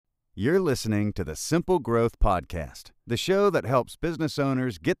You're listening to the Simple Growth Podcast, the show that helps business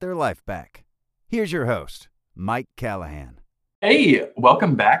owners get their life back. Here's your host, Mike Callahan. Hey,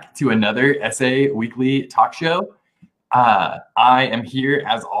 welcome back to another SA Weekly Talk Show. I am here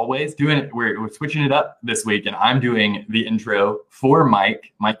as always we're switching it up this week, and I'm doing the intro for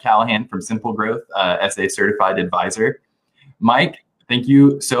Mike Callahan from Simple Growth, SA Certified Advisor. Mike, thank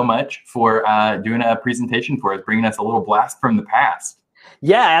you so much for doing a presentation for us, bringing us a little blast from the past.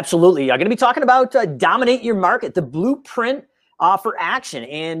 Yeah, absolutely. I'm going to be talking about dominate your market, the blueprint for action.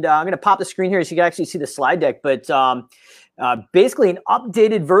 And I'm going to pop the screen here so you can actually see the slide deck. But basically an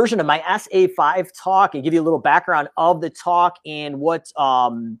updated version of my SA5 talk and give you a little background of the talk. And what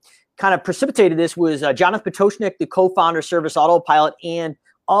kind of precipitated this was Jonathan Potoshnik, the co-founder of Service Autopilot and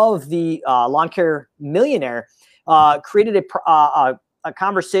of the Lawn Care Millionaire, created a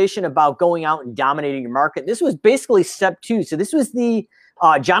conversation about going out and dominating your market. This was basically step 2. So this was the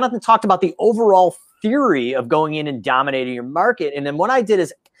Jonathan talked about the overall theory of going in and dominating your market. And then what I did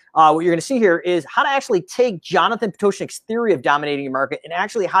is what you're going to see here is how to actually take Jonathan Potoshnik's theory of dominating your market and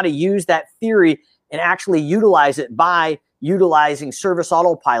actually how to use that theory and actually utilize it by utilizing Service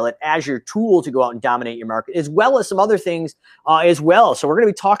Autopilot as your tool to go out and dominate your market, as well as some other things as well. So we're going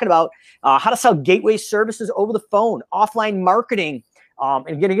to be talking about how to sell gateway services over the phone, offline marketing, and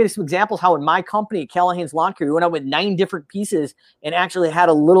going to give you some examples how in my company, Callahan's Lawn Care, we went out with 9 different pieces and actually had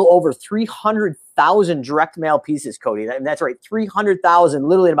a little over 300,000 direct mail pieces, Cody. And that's right, 300,000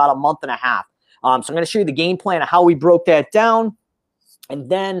 literally in about a month and a half. So I'm going to show you the game plan of how we broke that down. And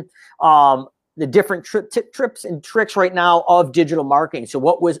then the different tips and tricks right now of digital marketing. So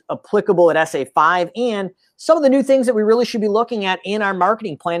what was applicable at SA5 and some of the new things that we really should be looking at in our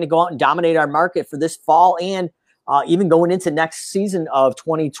marketing plan to go out and dominate our market for this fall and even going into next season of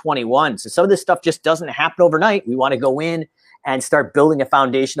 2021. So some of this stuff just doesn't happen overnight. We want to go in and start building a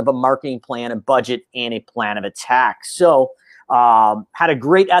foundation of a marketing plan, a budget, and a plan of attack. So had a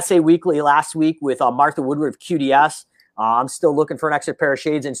great SA Weekly last week with Martha Woodward of QDS. I'm still looking for an extra pair of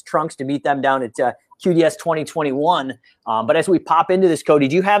shades and trunks to meet them down at QDS 2021. But as we pop into this, Cody,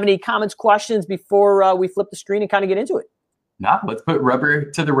 do you have any comments, questions before we flip the screen and kind of get into it? No, let's put rubber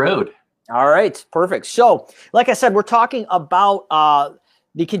to the road. All right, perfect. So, like I said, we're talking about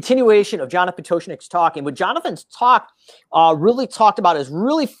the continuation of Jonathan Potoshnik's talk. And what Jonathan's talk really talked about is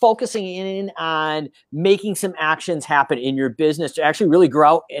really focusing in on making some actions happen in your business to actually really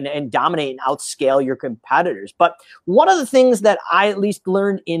grow out and dominate and outscale your competitors. But one of the things that I at least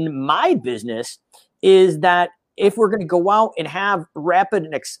learned in my business is that if we're going to go out and have rapid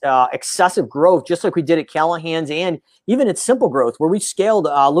and excessive growth, just like we did at Callahan's and even at Simple Growth, where we scaled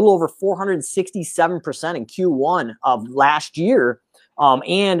a little over 467% in Q1 of last year,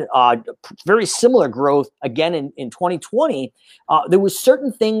 and very similar growth again in 2020, there was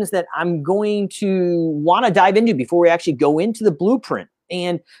certain things that I'm going to want to dive into before we actually go into the blueprint.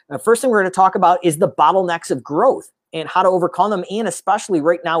 And the first thing we're going to talk about is the bottlenecks of growth and how to overcome them. And especially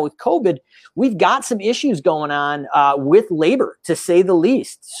right now with COVID, we've got some issues going on with labor, to say the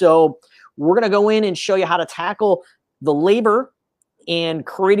least. So we're going to go in and show you how to tackle the labor and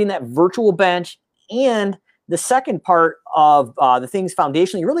creating that virtual bench. And the second part of the things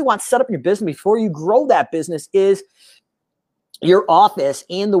foundationally you really want to set up in your business before you grow that business is your office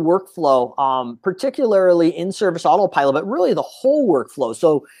and the workflow, particularly in Service Autopilot, but really the whole workflow.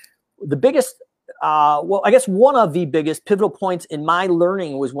 So the biggest well, I guess one of the biggest pivotal points in my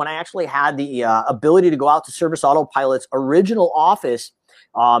learning was when I actually had the ability to go out to Service Autopilot's original office.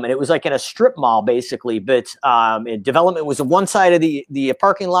 And it was like in a strip mall, basically. But development was on one side of the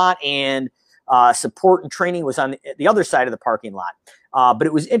parking lot, and support and training was on the other side of the parking lot. But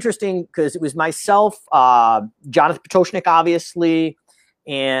it was interesting because it was myself, Jonathan Potoshnik, obviously,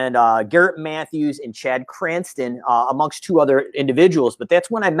 and Garrett Matthews and Chad Cranston, amongst 2 other individuals. But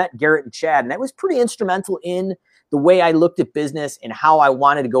that's when I met Garrett and Chad. And that was pretty instrumental in the way I looked at business and how I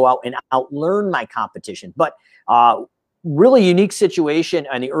wanted to go out and outlearn my competition. But really unique situation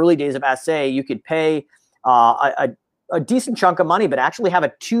in the early days of SA. You could pay a decent chunk of money, but actually have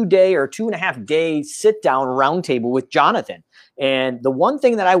a 2-day or 2.5-day sit-down roundtable with Jonathan. And the one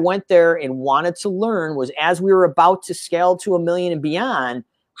thing that I went there and wanted to learn was, as we were about to scale to $1 million and beyond,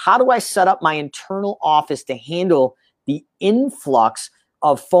 how do I set up my internal office to handle the influx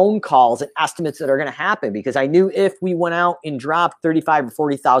of phone calls and estimates that are going to happen? Because I knew if we went out and dropped $35,000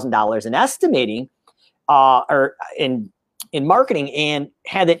 or $40,000 in estimating or in marketing and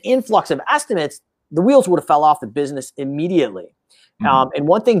had an influx of estimates, the wheels would have fell off the business immediately. And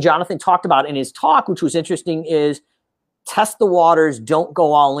one thing Jonathan talked about in his talk, which was interesting, is test the waters, don't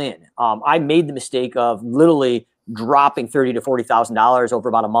go all in. I made the mistake of literally dropping $30,000 to $40,000 over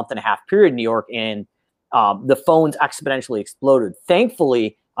about a month and a half period in New York, and the phones exponentially exploded.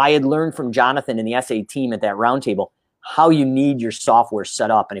 Thankfully, I had learned from Jonathan and the SA team at that roundtable how you need your software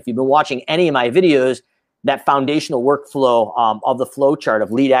set up. And if you've been watching any of my videos, that foundational workflow of the flow chart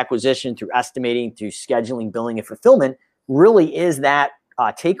of lead acquisition through estimating, through scheduling, billing, and fulfillment really is that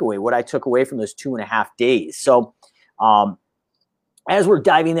takeaway, what I took away from those 2.5 days. So as we're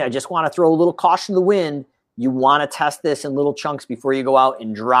diving there, I just want to throw a little caution to the wind. You want to test this in little chunks before you go out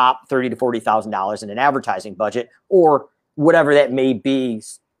and drop $30,000 to $40,000 in an advertising budget, or whatever that may be,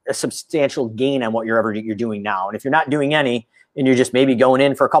 a substantial gain on what you're doing now. And if you're not doing any, and you're just maybe going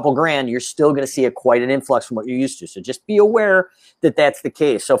in for a couple grand, you're still going to see quite an influx from what you're used to. So just be aware that that's the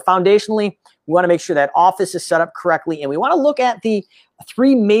case. So foundationally, we want to make sure that office is set up correctly. And we want to look at the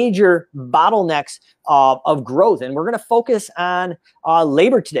 3 major bottlenecks of growth. And we're going to focus on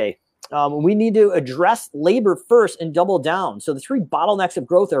labor today. We need to address labor first and double down. So the 3 bottlenecks of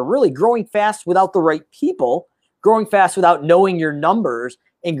growth are really growing fast without the right people, growing fast without knowing your numbers,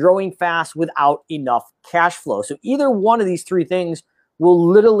 and growing fast without enough cash flow. So either one of these 3 things will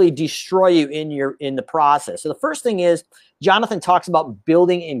literally destroy you in the process. So the first thing is Jonathan talks about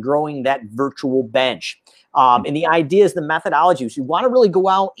building and growing that virtual bench. And the idea is the methodology. So you want to really go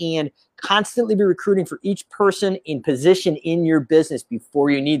out and constantly be recruiting for each person in position in your business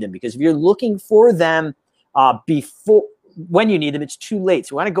before you need them. Because if you're looking for them when you need them, it's too late.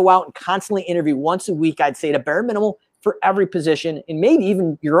 So you want to go out and constantly interview once a week, I'd say at a bare minimum, for every position, and maybe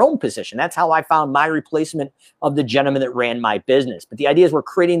even your own position. That's how I found my replacement of the gentleman that ran my business. But the idea is we're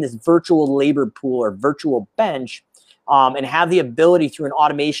creating this virtual labor pool or virtual bench, and have the ability through an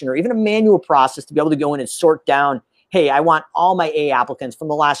automation or even a manual process to be able to go in and sort down, hey, I want all my A applicants from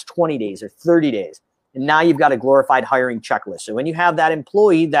the last 20 days or 30 days. And now you've got a glorified hiring checklist. So when you have that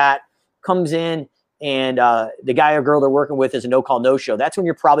employee that comes in and the guy or girl they're working with is a no-call, no-show, that's when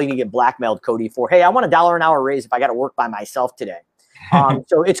you're probably going to get blackmailed, Cody, for, hey, I want $1 an hour raise if I got to work by myself today.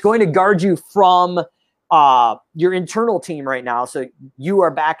 So it's going to guard you from your internal team right now. So you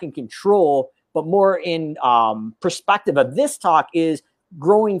are back in control, but more in perspective of this talk is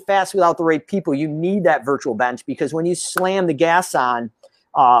growing fast without the right people. You need that virtual bench, because when you slam the gas on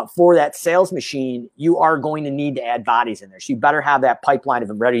for that sales machine, you are going to need to add bodies in there. So you better have that pipeline of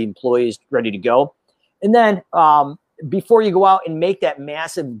ready employees ready to go. And then before you go out and make that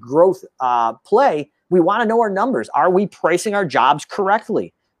massive growth play, we want to know our numbers. Are we pricing our jobs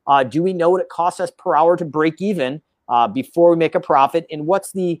correctly? Do we know what it costs us per hour to break even before we make a profit? And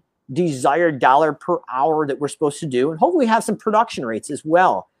what's the desired dollar per hour that we're supposed to do? And hopefully we have some production rates as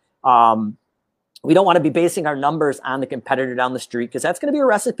well. We don't want to be basing our numbers on the competitor down the street, because that's going to be a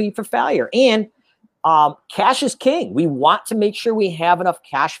recipe for failure. And cash is king. We want to make sure we have enough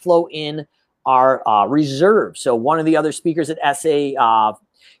cash flow in our reserve. So one of the other speakers at SA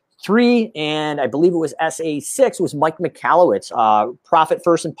 3, and I believe it was SA 6, was Mike Michalowicz, Profit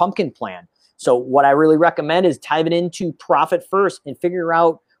First and Pumpkin Plan. So what I really recommend is diving into Profit First and figure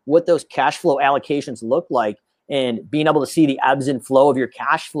out what those cash flow allocations look like, and being able to see the ebbs and flow of your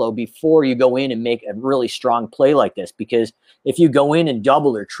cash flow before you go in and make a really strong play like this. Because if you go in and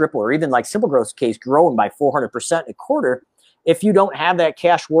double or triple, or even like Simple Growth's case, growing by 400% in a quarter, if you don't have that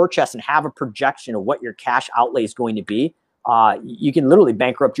cash war chest and have a projection of what your cash outlay is going to be, you can literally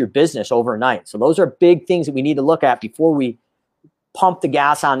bankrupt your business overnight. So those are big things that we need to look at before we pump the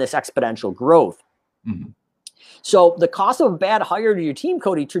gas on this exponential growth. Mm-hmm. So the cost of a bad hire to your team,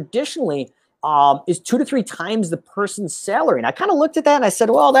 Cody, traditionally is 2 to 3 times the person's salary. And I kind of looked at that and I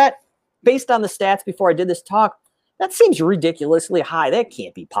said, well, that, based on the stats before I did this talk, that seems ridiculously high. That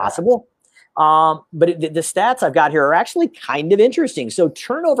can't be possible. But the stats I've got here are actually kind of interesting. So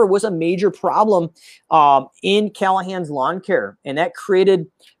turnover was a major problem in Callahan's Lawn Care, and that created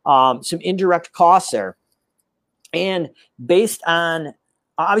some indirect costs there. And based on,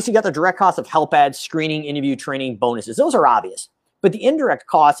 obviously you got the direct cost of help ads, screening, interview, training, bonuses. Those are obvious. But the indirect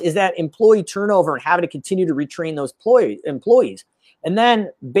cost is that employee turnover and having to continue to retrain those employees. And then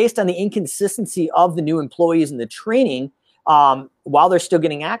based on the inconsistency of the new employees and the training, while they're still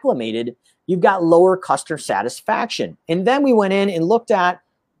getting acclimated, you've got lower customer satisfaction. And then we went in and looked at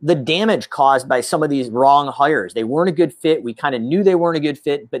the damage caused by some of these wrong hires. They weren't a good fit. We kind of knew they weren't a good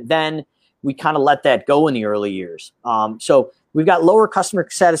fit, but then we kind of let that go in the early years. So we've got lower customer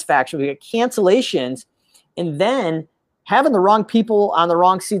satisfaction. We got cancellations, and then having the wrong people on the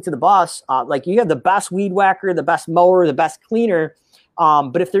wrong seats of the bus. Like you have the best weed whacker, the best mower, the best cleaner.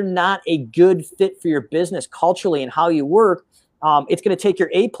 But if they're not a good fit for your business culturally and how you work, it's going to take your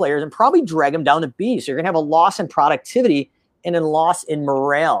A players and probably drag them down to B. So you're going to have a loss in productivity and a loss in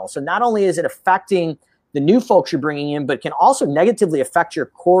morale. So not only is it affecting the new folks you're bringing in, but can also negatively affect your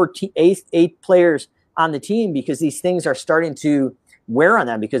core eight players on the team, because these things are starting to wear on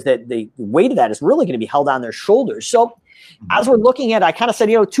them, because the weight of that is really going to be held on their shoulders. So as we're looking at, I kind of said,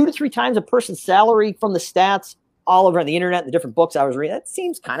 2 to 3 times a person's salary from the stats all over on the internet, the different books I was reading. That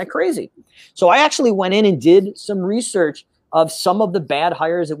seems kind of crazy. So I actually went in and did some research of some of the bad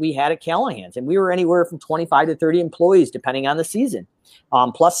hires that we had at Callahan's. And we were anywhere from 25 to 30 employees, depending on the season,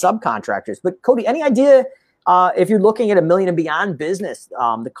 plus subcontractors. But Cody, any idea if you're looking at $1 million and beyond business,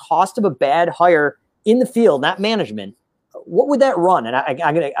 the cost of a bad hire in the field, not management, what would that run? And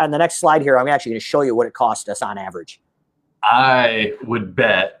I'm going to, on the next slide here, I'm actually going to show you what it cost us on average. I would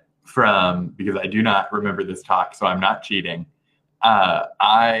bet because I do not remember this talk, so I'm not cheating.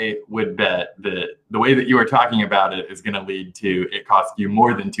 I would bet that the way that you are talking about it is going to lead to it cost you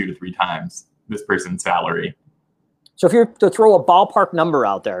more than 2 to 3 times this person's salary. So if you're to throw a ballpark number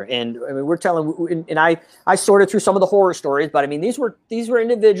out there, and I mean, we're telling, and I sorted through some of the horror stories, but I mean, these were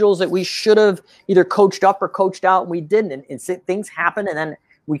individuals that we should have either coached up or coached out, and we didn't. And things happen, and then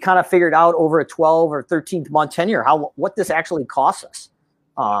we kind of figured out over a 12 or 13th month tenure what this actually costs us.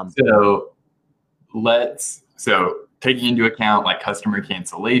 So taking into account like customer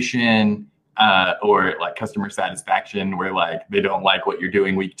cancellation or like customer satisfaction, where like they don't like what you're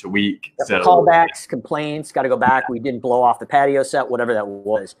doing week to week. So callbacks, complaints, got to go back. We didn't blow off the patio set, whatever that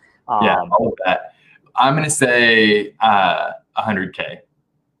was. All of that. I'm going to say $100K.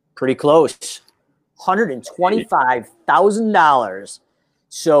 Pretty close. $125,000.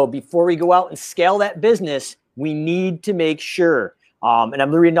 So before we go out and scale that business, we need to make sure. And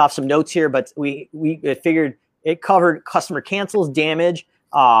I'm reading off some notes here, but we figured it covered customer cancels, damage,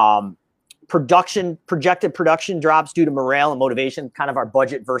 projected production drops due to morale and motivation, kind of our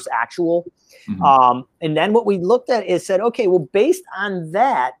budget versus actual. Mm-hmm. And then what we looked at is said, okay, well, based on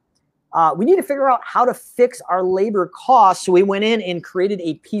that, we need to figure out how to fix our labor costs. So we went in and created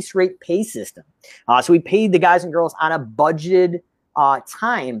a piece rate pay system. So we paid the guys and girls on a budgeted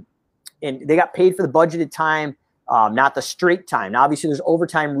time, and they got paid for the budgeted time, not the straight time. Now, obviously, there's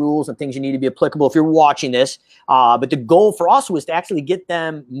overtime rules and things you need to be applicable if you're watching this. But the goal for us was to actually get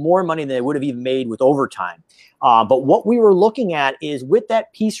them more money than they would have even made with overtime. But what we were looking at is with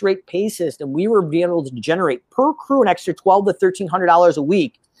that piece rate pay system, we were being able to generate per crew an extra $1,200 to $1,300 a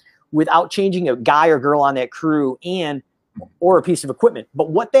week without changing a guy or girl on that crew or a piece of equipment. But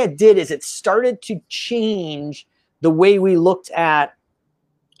what that did is it started to change the way we looked at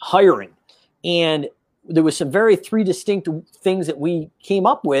hiring. And there was some 3 distinct things that we came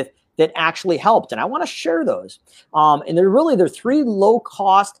up with that actually helped. And I want to share those. And they're 3 low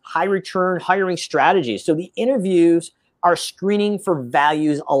cost, high return hiring strategies. So the interviews are screening for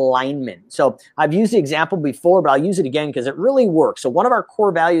values alignment. So I've used the example before, but I'll use it again because it really works. So one of our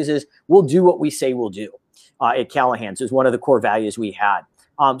core values is we'll do what we say we'll do at Callahan's is one of the core values we had.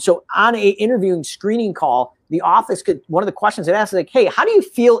 So on a interviewing screening call, the office one of the questions it asks is like, hey, how do you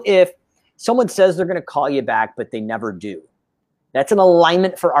feel if someone says they're going to call you back, but they never do? That's an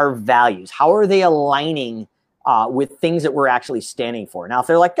alignment for our values. How are they aligning with things that we're actually standing for? Now, if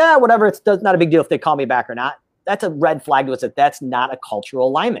they're like, whatever, it's not a big deal if they call me back or not, that's a red flag to us that that's not a cultural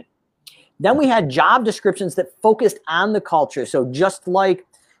alignment. Then we had job descriptions that focused on the culture. So just like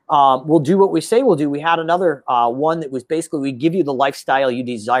we'll do what we say we'll do, we had another one that was basically we give you the lifestyle you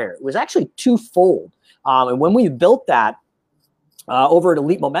desire. It was actually twofold. And when we built that over at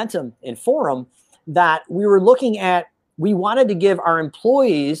Elite Momentum and Forum, that we were looking at, we wanted to give our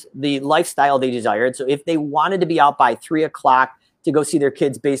employees the lifestyle they desired. So if they wanted to be out by 3 o'clock to go see their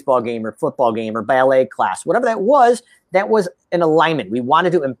kids' baseball game or football game or ballet class, whatever that was an alignment. We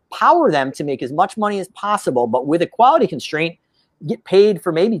wanted to empower them to make as much money as possible, but with a quality constraint, get paid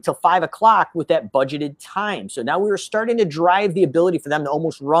for maybe till 5 o'clock with that budgeted time. So now we were starting to drive the ability for them to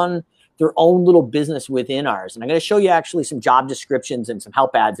almost run their own little business within ours. And I'm going to show you actually some job descriptions and some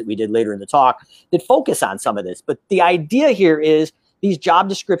help ads that we did later in the talk that focus on some of this. But the idea here is these job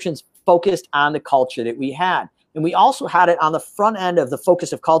descriptions focused on the culture that we had. And we also had it on the front end of the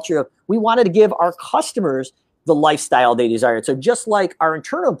focus of culture. We wanted to give our customers the lifestyle they desired. So just like our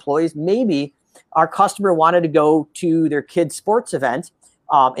internal employees, maybe our customer wanted to go to their kid's sports event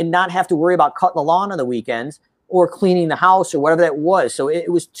and not have to worry about cutting the lawn on the weekends or cleaning the house or whatever that was. So it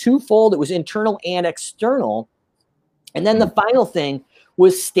was twofold. It was internal and external. And then the final thing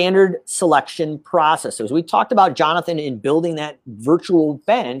was standard selection process. So as we talked about Jonathan in building that virtual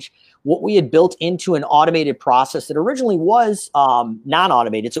bench, what we had built into an automated process that originally was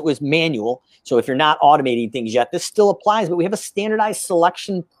non-automated. So it was manual. So if you're not automating things yet, this still applies, but we have a standardized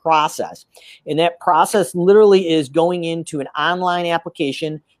selection process. And that process literally is going into an online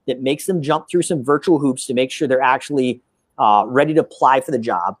application that makes them jump through some virtual hoops to make sure they're actually ready to apply for the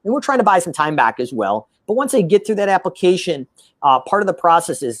job. And we're trying to buy some time back as well. But once they get through that application, part of the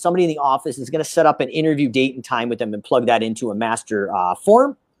process is somebody in the office is going to set up an interview date and time with them and plug that into a master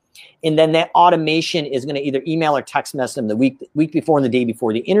form. And then that automation is going to either email or text message them the week before and the day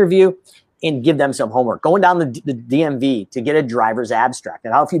before the interview and give them some homework. Going down the DMV to get a driver's abstract.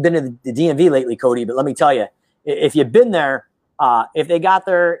 And I don't know if you've been to the DMV lately, Cody, but let me tell you, if you've been there, if they got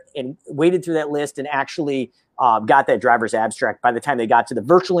there and waded through that list and actually got that driver's abstract by the time they got to the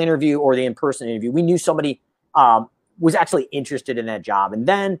virtual interview or the in-person interview, we knew somebody was actually interested in that job. And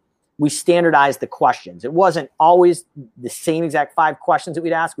then we standardized the questions. It wasn't always the same exact 5 questions that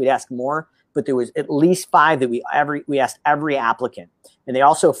we'd ask. We'd ask more, but there was at least 5 that we asked every applicant. And they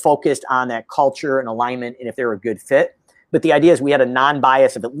also focused on that culture and alignment and if they were a good fit. But the idea is we had a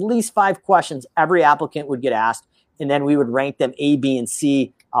non-bias of at least 5 questions every applicant would get asked. And then we would rank them A, B, and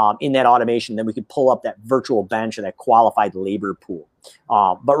C in that automation. Then we could pull up that virtual bench or that qualified labor pool.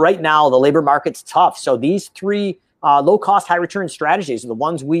 But right now, the labor market's tough. So these 3 low-cost, high-return strategies are the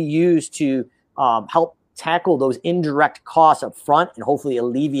ones we use to help tackle those indirect costs up front and hopefully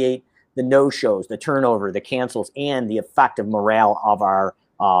alleviate the no-shows, the turnover, the cancels, and the effect of morale of our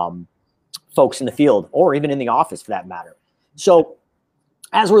folks in the field or even in the office for that matter. So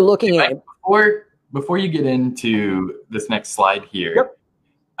as we're looking at... Before you get into this next slide here, yep.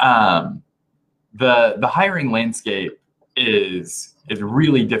 The hiring landscape is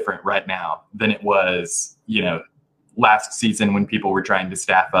really different right now than it was, last season when people were trying to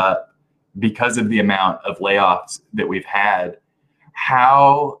staff up because of the amount of layoffs that we've had.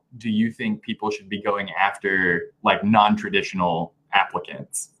 How do you think people should be going after like non-traditional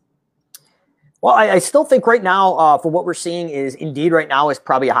applicants? Well, I still think right now, for what we're seeing is Indeed right now is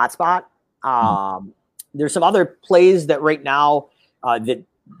probably a hot spot. There's some other plays that right now that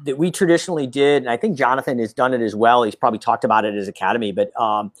we traditionally did, and I think Jonathan has done it as well. He's probably talked about it at his academy, but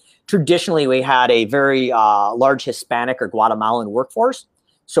traditionally we had a very large Hispanic or Guatemalan workforce.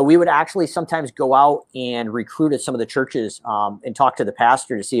 So we would actually sometimes go out and recruit at some of the churches and talk to the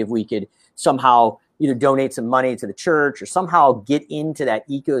pastor to see if we could somehow either donate some money to the church or somehow get into that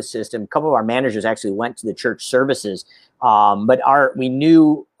ecosystem. A couple of our managers actually went to the church services, but we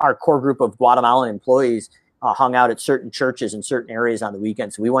knew our core group of Guatemalan employees hung out at certain churches in certain areas on the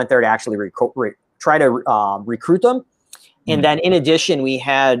weekends. So we went there to actually try to recruit them. And then in addition, we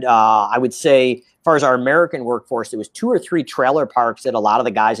had, I would say, as far as our American workforce, there was 2 or 3 trailer parks that a lot of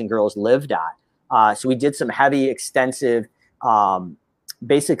the guys and girls lived at. So we did some heavy, extensive,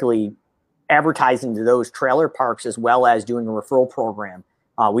 basically advertising to those trailer parks as well as doing a referral program.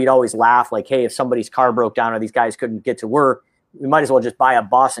 We'd always laugh like, hey, if somebody's car broke down or these guys couldn't get to work, we might as well just buy a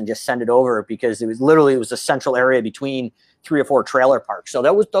bus and just send it over because it was a central area between 3 or 4 trailer parks. So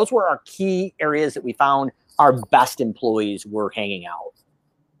those were our key areas that we found our best employees were hanging out.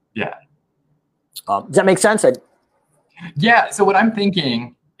 Yeah. Does that make sense? Yeah. So what I'm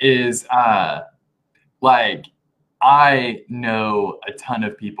thinking is I know a ton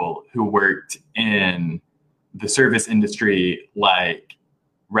of people who worked in the service industry, like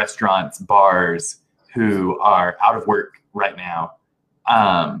restaurants, bars, who are out of work right now.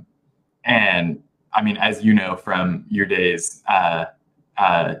 And I mean, as you know from your days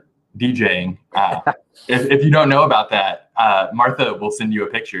DJing, if you don't know about that, Martha will send you a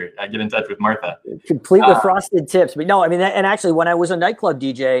picture. Get in touch with Martha. Complete with frosted tips. But no, I mean, and actually when I was a nightclub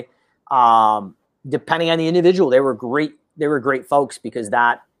DJ, depending on the individual, they were great. They were great folks because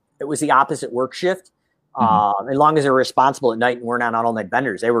it was the opposite work shift. As long as they were responsible at night and weren't on all-night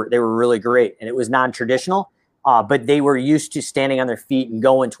benders, they were really great. And it was non-traditional, but they were used to standing on their feet and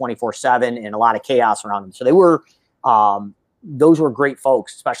going 24/7 and a lot of chaos around them. So they were, those were great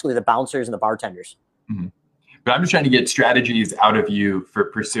folks, especially the bouncers and the bartenders. But I'm just trying to get strategies out of you for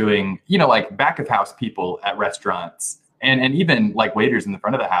pursuing, like back of house people at restaurants and even like waiters in the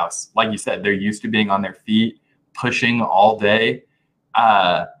front of the house. Like you said, they're used to being on their feet, pushing all day.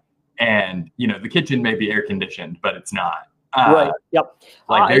 And, the kitchen may be air conditioned, but it's not. Right. Yep.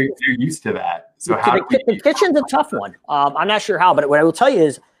 They're used to that. So the kitchen's a tough one. I'm not sure how, but what I will tell you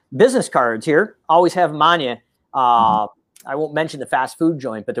is business cards here always have them on you. I won't mention the fast food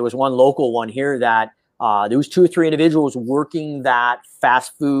joint, but there was one local one here that there was 2 or 3 individuals working that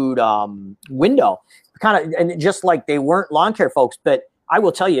fast food window, and just like they weren't lawn care folks. But I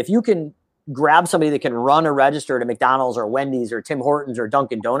will tell you, if you can grab somebody that can run a register at a McDonald's or Wendy's or Tim Hortons or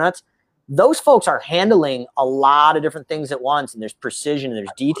Dunkin' Donuts, those folks are handling a lot of different things at once, and there's precision and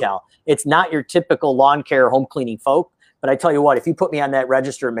there's detail. It's not your typical lawn care, home cleaning folk. But I tell you what, if you put me on that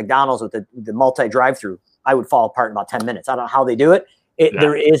register at McDonald's with the multi drive-through, I would fall apart in about 10 minutes. I don't know how they do it.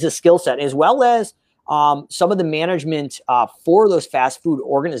 There is a skill set, as well as some of the management for those fast food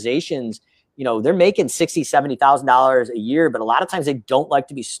organizations. You know, they're making $60,000, $70,000 a year, but a lot of times they don't like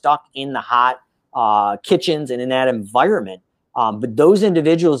to be stuck in the hot kitchens and in that environment. But those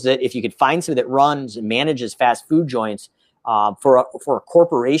individuals that, if you could find somebody that runs and manages fast food joints for a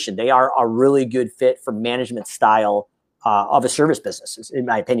corporation, they are a really good fit for management style of a service business, in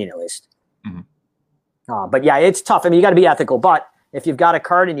my opinion, at least. Mm-hmm. But yeah, it's tough. I mean, you got to be ethical. But if you've got a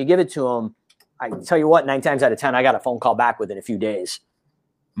card and you give it to them, I tell you what, 9 times out of 10, I got a phone call back within a few days.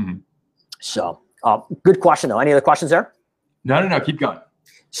 Mm-hmm. So good question, though. Any other questions there? No. Keep going.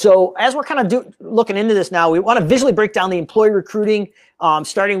 So as we're kind of looking into this now, we want to visually break down the employee recruiting,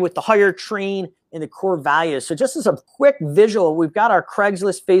 starting with the hire, train, and the core values. So just as a quick visual, we've got our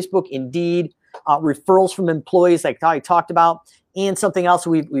Craigslist, Facebook, Indeed, referrals from employees like I talked about. And something else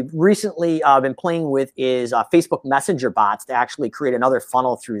we've recently been playing with is Facebook Messenger bots to actually create another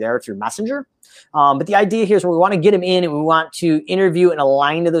funnel through Messenger. But the idea here is we want to get them in and we want to interview and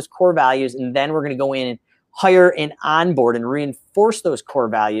align to those core values. And then we're going to go in and hire and onboard and reinforce those core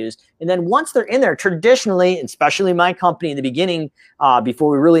values. And then once they're in there, traditionally, and especially my company in the beginning,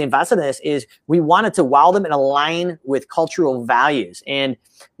 before we really invested in this, is we wanted to wow them and align with cultural values. And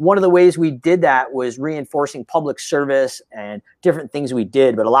one of the ways we did that was reinforcing public service and different things we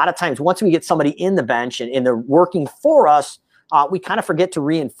did. But a lot of times, once we get somebody in the bench and they're working for us, we kind of forget to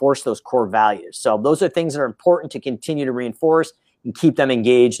reinforce those core values. So those are things that are important to continue to reinforce and keep them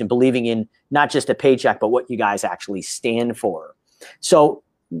engaged and believing in not just a paycheck, but what you guys actually stand for. So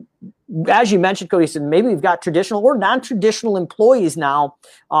as you mentioned, Cody, said maybe we've got traditional or non-traditional employees now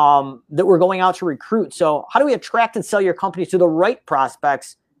that we're going out to recruit. So how do we attract and sell your company to the right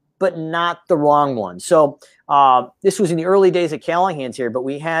prospects, but not the wrong ones? So this was in the early days of Callahan's here, but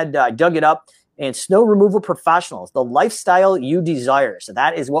we had dug it up, and snow removal professionals, the lifestyle you desire. So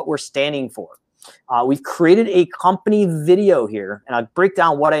that is what we're standing for. We've created a company video here, and I'll break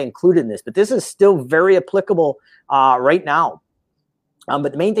down what I included in this, but this is still very applicable right now.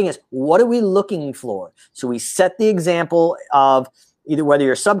 But the main thing is, what are we looking for? So we set the example of either whether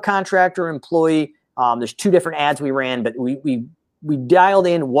you're a subcontractor or employee. There's 2 different ads we ran, but we dialed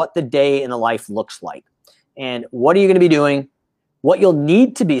in what the day in the life looks like. And what are you going to be doing? What you'll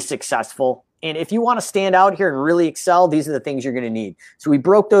need to be successful. And if you want to stand out here and really excel, these are the things you're going to need. So we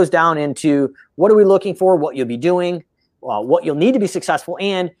broke those down into what are we looking for, what you'll be doing, what you'll need to be successful,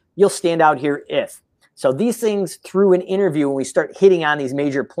 and you'll stand out here if. So these things through an interview, when we start hitting on these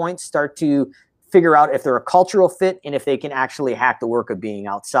major points, start to figure out if they're a cultural fit and if they can actually hack the work of being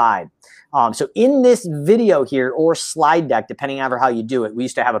outside. So in this video here, or slide deck, depending on how you do it, we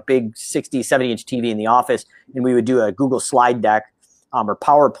used to have a big 60, 70-inch TV in the office, and we would do a Google slide deck or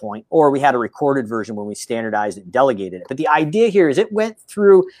PowerPoint, or we had a recorded version when we standardized it and delegated it. But the idea here is it went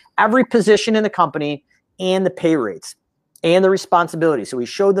through every position in the company and the pay rates and the responsibility. So we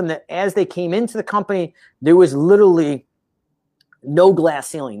showed them that as they came into the company, there was literally no glass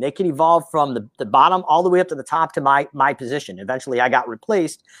ceiling. They could evolve from the bottom all the way up to the top to my position. Eventually, I got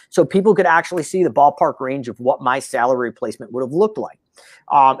replaced, so people could actually see the ballpark range of what my salary replacement would have looked like.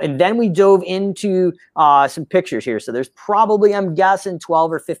 And then we dove into some pictures here. So there's probably, I'm guessing,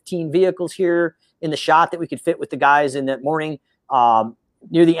 12 or 15 vehicles here in the shot that we could fit with the guys in that morning.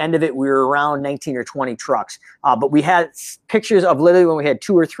 Near the end of it, we were around 19 or 20 trucks. But we had pictures of literally when we had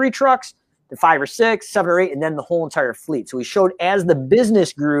 2 or 3 trucks, to 5 or 6, 7 or 8, and then the whole entire fleet. So we showed as the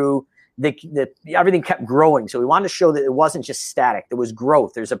business grew, everything kept growing. So we wanted to show that it wasn't just static. There was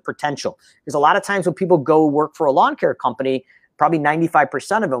growth. There's a potential. Because a lot of times when people go work for a lawn care company, probably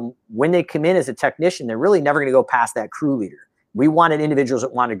 95% of them, when they come in as a technician, they're really never going to go past that crew leader. We wanted individuals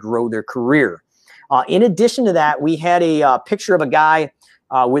that want to grow their career. In addition to that, we had a picture of a guy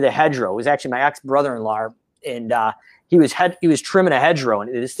with a hedgerow. It was actually my ex-brother-in-law, and he was trimming a hedgerow,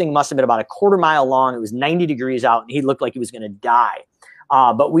 and this thing must have been about a quarter-mile long. It was 90 degrees out, and he looked like he was going to die.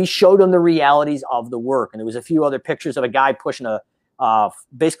 But we showed him the realities of the work, and there was a few other pictures of a guy pushing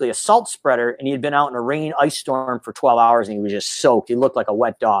basically a salt spreader, and he had been out in a rain ice storm for 12 hours, and he was just soaked. He looked like a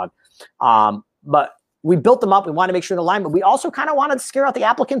wet dog. But we built them up. We wanted to make sure in alignment. We also kind of wanted to scare out the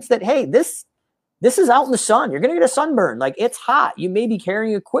applicants that, hey, this is out in the sun. You're going to get a sunburn. Like, it's hot. You may be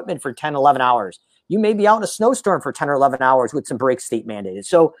carrying equipment for 10, 11 hours. You may be out in a snowstorm for 10 or 11 hours with some breaks state mandated.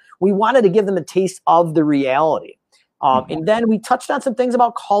 So we wanted to give them a taste of the reality. And then we touched on some things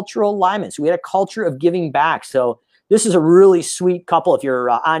about cultural alignment. So we had a culture of giving back. So this is a really sweet couple. If you're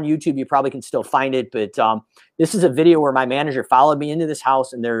on YouTube, you probably can still find it. But this is a video where my manager followed me into this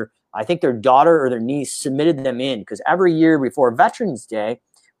house, and I think their daughter or their niece submitted them in, because every year before Veterans Day,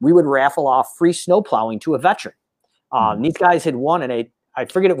 we would raffle off free snow plowing to a veteran. These guys had won, and I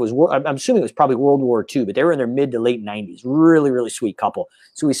forget it was, I'm assuming it was probably World War II, but they were in their mid to late 90s. Really, really sweet couple.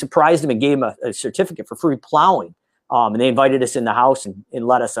 So we surprised them and gave them a certificate for free plowing. And they invited us in the house and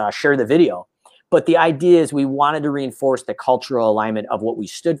let us share the video. But the idea is we wanted to reinforce the cultural alignment of what we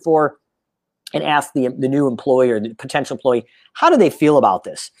stood for and ask the new employee or the potential employee, how do they feel about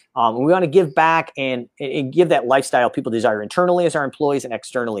this? We want to give back and give that lifestyle people desire internally as our employees and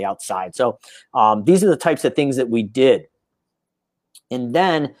externally outside. So these are the types of things that we did. And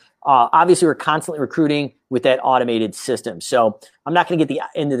then obviously we're constantly recruiting with that automated system. So I'm not going to get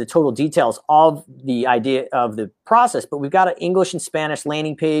into the total details of the idea of the process, but we've got an English and Spanish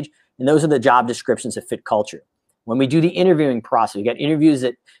landing page, and those are the job descriptions that fit culture. When we do the interviewing process, we got interviews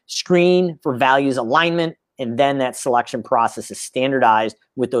that screen for values alignment, and then that selection process is standardized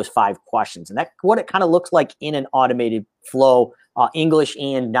with those 5 questions. And that's what it kind of looks like in an automated flow. English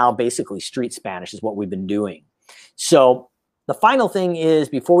and now basically street Spanish is what we've been doing. So the final thing is,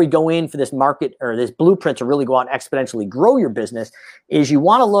 before we go in for this market or this blueprint to really go out and exponentially grow your business, is you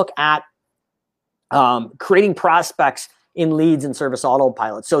want to look at creating prospects in leads and Service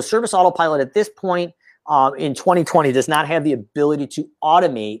Autopilot. So Service Autopilot at this point in 2020 does not have the ability to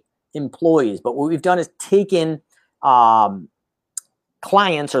automate employees. But what we've done is taken clients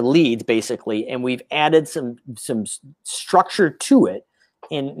or leads basically, and we've added some structure to it.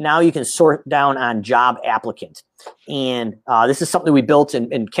 And now you can sort down on job applicants. And this is something we built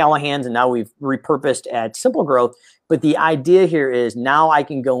in Callahan's, and now we've repurposed at Simple Growth. But the idea here is now I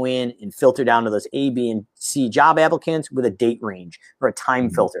can go in and filter down to those A, B, and C job applicants with a date range or a time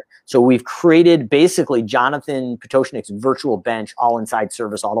filter. So we've created basically Jonathan Potoshnik's virtual bench all inside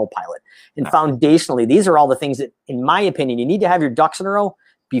Service Autopilot. And foundationally, these are all the things that, in my opinion, you need to have your ducks in a row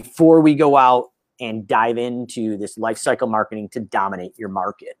before we go out and dive into this life cycle marketing to dominate your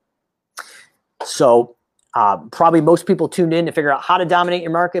market. So probably most people tuned in to figure out how to dominate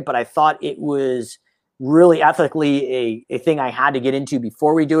your market, but I thought it was really ethically a thing I had to get into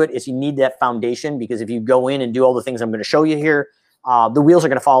before we do it. Is you need that foundation, because if you go in and do all the things I'm going to show you here, the wheels are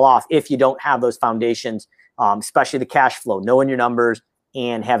going to fall off if you don't have those foundations, especially the cash flow, knowing your numbers,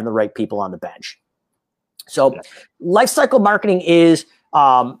 and having the right people on the bench. So life cycle marketing is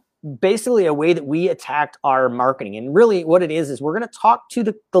basically a way that we attacked our marketing. And really what it is we're going to talk to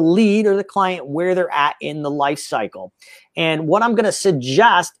the lead or the client where they're at in the life cycle. And what I'm going to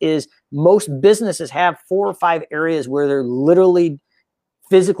suggest is most businesses have 4 or 5 areas where they're literally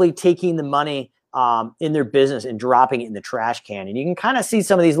physically taking the money in their business and dropping it in the trash can. And you can kind of see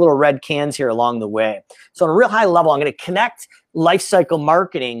some of these little red cans here along the way. So on a real high level, I'm going to connect life cycle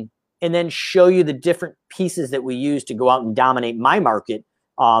marketing and then show you the different pieces that we use to go out and dominate my market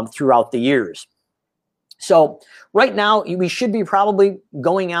throughout the years. So right now, we should be probably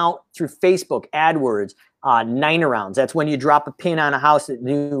going out through Facebook, AdWords, 9-arounds. That's when you drop a pin on a house, that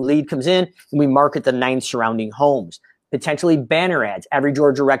new lead comes in, and we market the 9 surrounding homes. Potentially banner ads, Every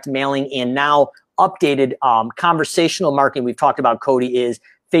Door direct mailing, and now updated conversational marketing we've talked about, Cody, is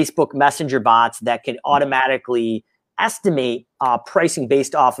Facebook Messenger bots that can automatically estimate pricing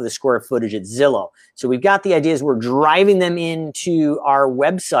based off of the square footage at Zillow. So we've got the ideas. We're driving them into our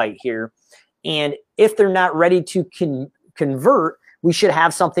website here. And if they're not ready to convert, we should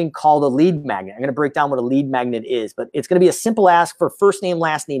have something called a lead magnet. I'm going to break down what a lead magnet is, but it's going to be a simple ask for first name,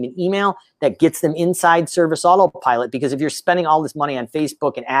 last name, and email that gets them inside Service Autopilot. Because if you're spending all this money on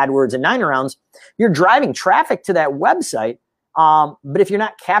Facebook and AdWords and 9-arounds, you're driving traffic to that website. But if you're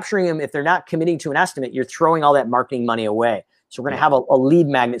not capturing them, if they're not committing to an estimate, you're throwing all that marketing money away. So we're going to have a lead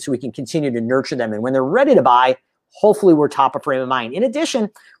magnet so we can continue to nurture them. And when they're ready to buy, hopefully we're top of frame of mind. In addition,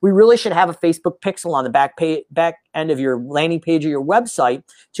 we really should have a Facebook pixel on the back end of your landing page or your website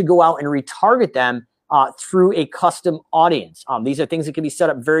to go out and retarget them through a custom audience. These are things that can be set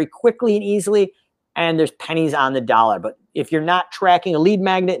up very quickly and easily, and there's pennies on the dollar. But if you're not tracking a lead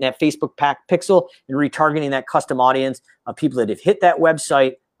magnet and that Facebook pixel and retargeting that custom audience of people that have hit that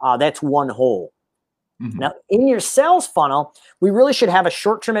website, that's one hole. Now, in your sales funnel, we really should have a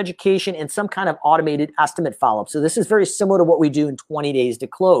short-term education and some kind of automated estimate follow-up. So this is very similar to what we do in 20 days to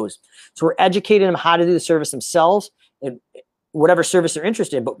close. So we're educating them how to do the service themselves and whatever service they're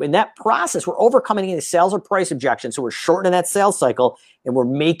interested in. But in that process, we're overcoming any sales or price objections. So we're shortening that sales cycle, and we're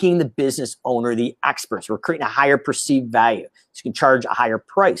making the business owner the experts. We're creating a higher perceived value. So you can charge a higher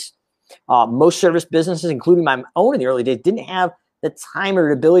price. Most service businesses, including my own in the early days, didn't have the time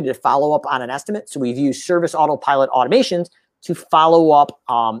or ability to follow up on an estimate. So we've used Service Autopilot automations to follow up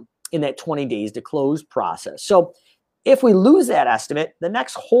in that 20 days to close process. So if we lose that estimate, the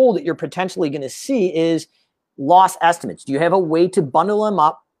next hole that you're potentially going to see is lost estimates. Do you have a way to bundle them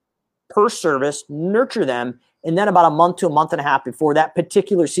up per service, nurture them, and then about a month to a month and a half before that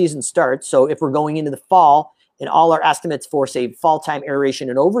particular season starts? So if we're going into the fall and all our estimates for, say, fall time aeration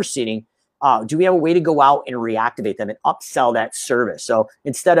and overseeding, do we have a way to go out and reactivate them and upsell that service? So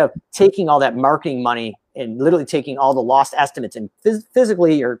instead of taking all that marketing money and literally taking all the lost estimates and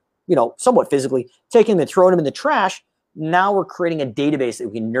physically, or somewhat physically, taking them and throwing them in the trash, now we're creating a database that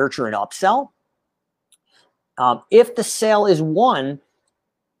we can nurture and upsell. If the sale is won,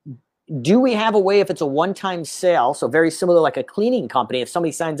 do we have a way, if it's a one-time sale, so very similar like a cleaning company, if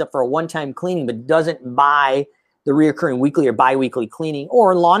somebody signs up for a one-time cleaning but doesn't buy the reoccurring weekly or bi-weekly cleaning,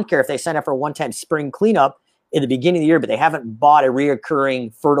 or in lawn care, if they sign up for a one-time spring cleanup in the beginning of the year, but they haven't bought a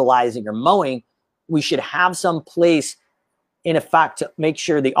reoccurring fertilizing or mowing, we should have some place in effect to make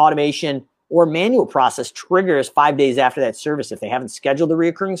sure the automation or manual process triggers 5 days after that service if they haven't scheduled the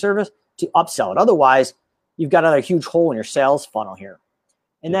reoccurring service to upsell it. Otherwise, you've got another huge hole in your sales funnel here.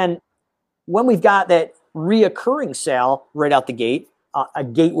 And then when we've got that reoccurring sale right out the gate, a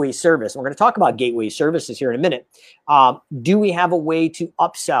gateway service, and we're going to talk about gateway services here in a minute, do we have a way to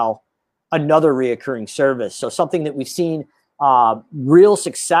upsell another reoccurring service? So something that we've seen real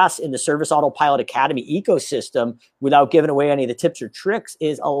success in the Service Autopilot Academy ecosystem, without giving away any of the tips or tricks,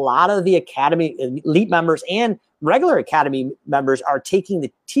 is a lot of the Academy elite members and regular Academy members are taking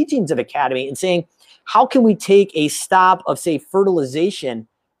the teachings of Academy and saying, how can we take a stop of, say, fertilization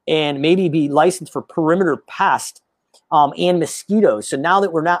and maybe be licensed for perimeter pest and mosquitoes? So now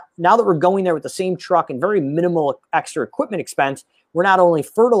that we're going there with the same truck and very minimal extra equipment expense, we're not only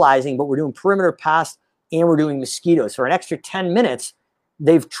fertilizing, but we're doing perimeter pest and we're doing mosquitoes. For an extra 10 minutes,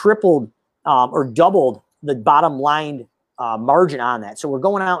 they've tripled or doubled the bottom line margin on that. So we're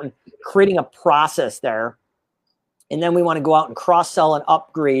going out and creating a process there. And then we want to go out and cross-sell and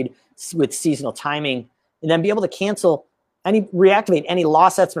upgrade with seasonal timing, and then be able to reactivate any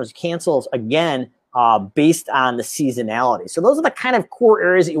lost estimates, cancels again, based on the seasonality. So those are the kind of core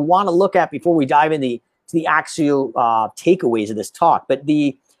areas that you want to look at before we dive into the actual takeaways of this talk. But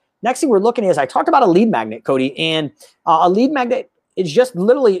the next thing we're looking at is, I talked about a lead magnet, Cody, and a lead magnet is just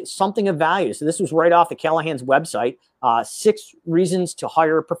literally something of value. So this was right off the Callahan's website, 6 reasons to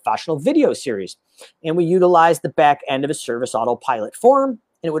hire a professional video series. And we utilized the back end of a Service Autopilot form,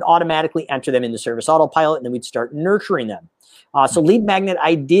 and it would automatically enter them in the Service Autopilot, and then we'd start nurturing them. So lead magnet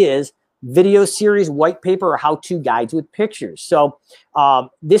ideas, video series, white paper, or how-to guides with pictures. So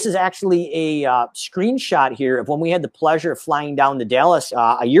this is actually a screenshot here of when we had the pleasure of flying down to Dallas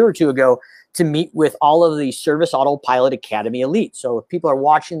a year or two ago to meet with all of the Service Autopilot Academy Elite. So if people are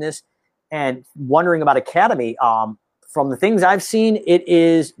watching this and wondering about Academy, from the things I've seen, it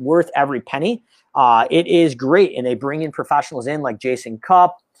is worth every penny. It is great, and they bring in professionals in like Jason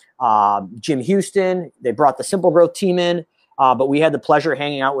Cupp, Jim Houston. They brought the Simple Growth team in, but we had the pleasure of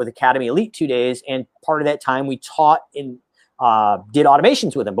hanging out with Academy Elite 2 days, and part of that time we taught and did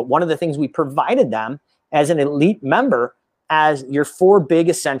automations with them. But one of the things we provided them as an Elite member as your 4 big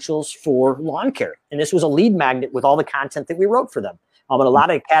essentials for lawn care, and this was a lead magnet with all the content that we wrote for them. And a lot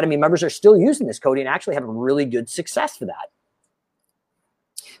of Academy members are still using this, Cody, and actually having really good success for that.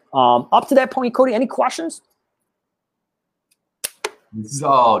 Up to that point, Cody, any questions? This is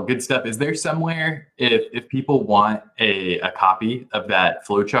all good stuff. Is there somewhere, if people want a copy of that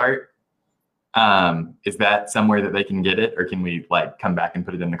flowchart, is that somewhere that they can get it, or can we come back and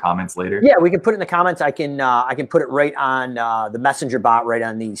put it in the comments later? Yeah, we can put it in the comments. I can put it right on the messenger bot, right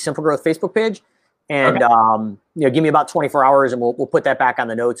on the Simple Growth Facebook page. And okay. Give me about 24 hours, and we'll put that back on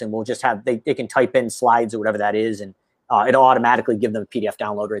the notes, and we'll just have they can type in slides or whatever that is, and it'll automatically give them a PDF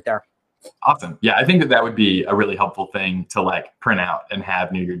download right there. Awesome. Yeah, I think that would be a really helpful thing to print out and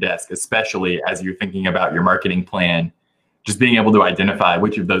have near your desk, especially as you're thinking about your marketing plan. Just being able to identify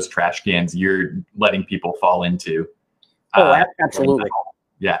which of those trash cans you're letting people fall into. Oh, absolutely.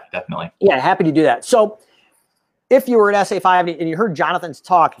 Yeah, definitely. Yeah, happy to do that. So if you were at SA5 and you heard Jonathan's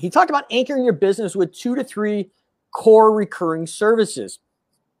talk, he talked about anchoring your business with 2 to 3 core recurring services.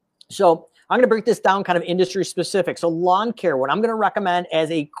 So I'm going to break this down kind of industry specific. So lawn care, what I'm going to recommend as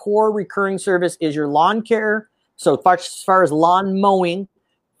a core recurring service is your lawn care. So as far as lawn mowing,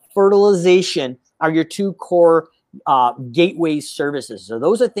 fertilization are your 2 core gateway services. So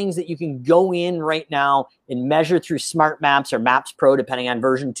those are things that you can go in right now and measure through Smart Maps or Maps Pro, depending on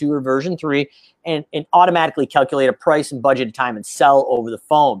version 2 or version 3, and automatically calculate a price and budget of time and sell over the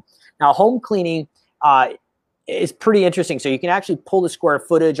phone. Now, home cleaning, is pretty interesting. So you can actually pull the square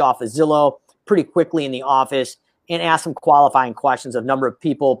footage off of Zillow pretty quickly in the office and ask some qualifying questions of number of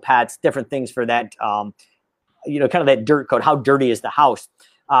people, pets, different things for that, kind of that dirt code. How dirty is the house?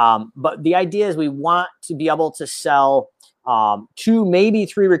 But the idea is we want to be able to sell 2, maybe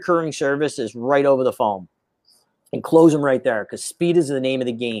 3 recurring services right over the phone and close them right there, because speed is the name of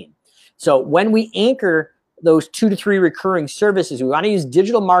the game. So when we anchor those 2 to 3 recurring services, we want to use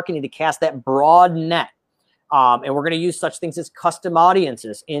digital marketing to cast that broad net. And we're going to use such things as custom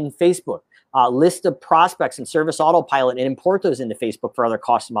audiences in Facebook, list of prospects in Service Autopilot, and import those into Facebook for other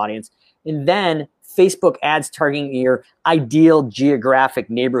custom audience. And then Facebook ads targeting your ideal geographic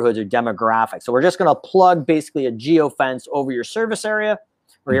neighborhoods or demographics. So we're just going to plug basically a geofence over your service area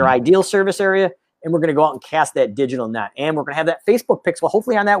or your ideal service area. And we're going to go out and cast that digital net. And we're going to have that Facebook pixel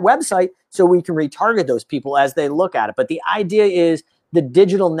hopefully on that website so we can retarget those people as they look at it. But the idea is the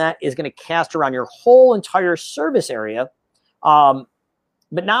digital net is going to cast around your whole entire service area. But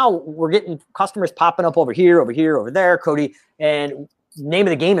now we're getting customers popping up over here, over there, Cody. And the name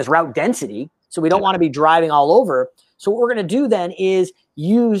of the game is route density. So we don't want to be driving all over. So what we're going to do then is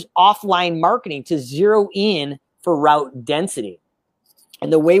use offline marketing to zero in for route density.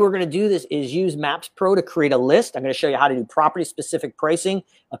 And the way we're going to do this is use Maps Pro to create a list. I'm going to show you how to do property-specific pricing.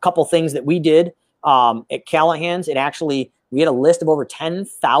 A couple things that we did at Callahan's. We had a list of over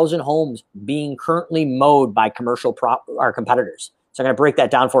 10,000 homes being currently mowed by our competitors. So I'm going to break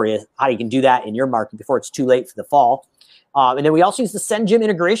that down for you, how you can do that in your market before it's too late for the fall. And then we also use the SendJim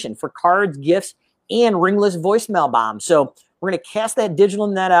integration for cards, gifts, and ringless voicemail bombs. So we're going to cast that digital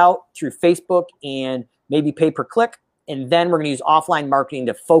net out through Facebook and maybe pay-per-click. And then we're going to use offline marketing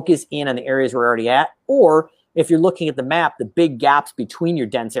to focus in on the areas we're already at. Or if you're looking at the map, the big gaps between your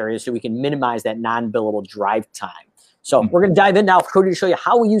dense areas so we can minimize that non-billable drive time. So we're going to dive in now, Cody, to show you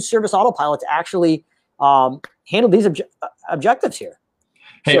how we use Service Autopilot to actually handle these objectives here.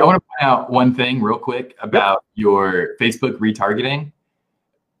 Hey, I want to point out one thing real quick about your Facebook retargeting.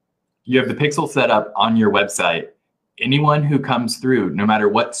 You have the pixel set up on your website. Anyone who comes through, no matter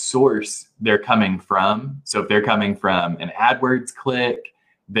what source they're coming from, so if they're coming from an AdWords click,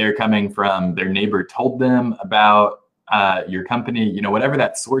 they're coming from their neighbor told them about your company, whatever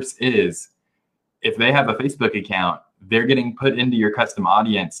that source is, if they have a Facebook account, they're getting put into your custom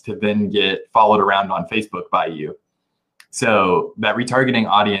audience to then get followed around on Facebook by you. So that retargeting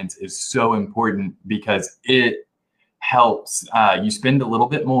audience is so important because it helps you spend a little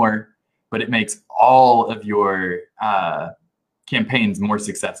bit more, but it makes all of your campaigns more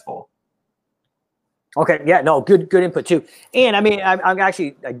successful. Okay, yeah, no, good input too. And I mean,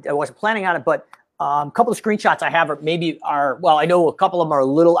 I wasn't planning on it, but a couple of screenshots I have I know a couple of them are a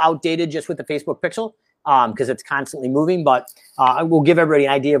little outdated just with the Facebook pixel because it's constantly moving, but I will give everybody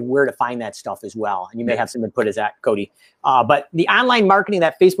an idea of where to find that stuff as well. And you may have some input as that, Cody. But the online marketing,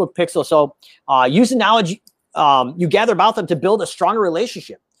 that Facebook pixel, so use the knowledge you gather about them to build a stronger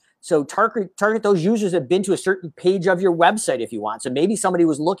relationship. So target those users that have been to a certain page of your website if you want. So maybe somebody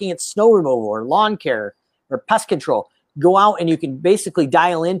was looking at snow removal or lawn care or pest control. Go out and you can basically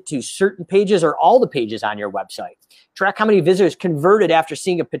dial into certain pages or all the pages on your website. Track how many visitors converted after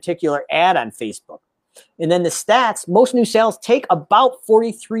seeing a particular ad on Facebook. And then the stats, most new sales take about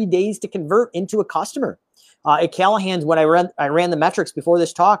 43 days to convert into a customer. At Callahan's, when I ran the metrics before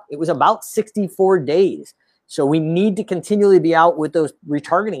this talk, it was about 64 days. So we need to continually be out with those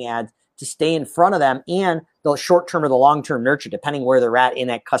retargeting ads to stay in front of them and the short-term or the long-term nurture, depending where they're at in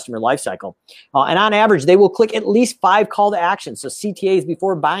that customer lifecycle. And on average, they will click at least 5 call to action, so CTAs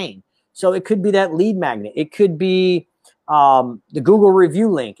before buying. So it could be that lead magnet. It could be the Google review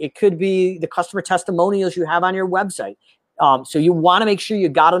link. It could be the customer testimonials you have on your website. So you want to make sure you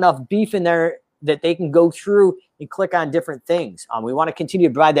got enough beef in there that they can go through and click on different things. We want to continue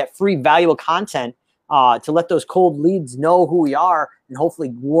to provide that free, valuable content to let those cold leads know who we are and hopefully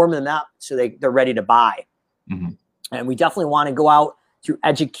warm them up so they're ready to buy. Mm-hmm. And we definitely want to go out through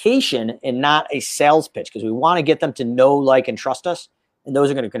education and not a sales pitch because we want to get them to know, like, and trust us. And those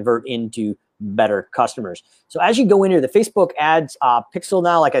are going to convert into better customers. So as you go in here, the Facebook ads pixel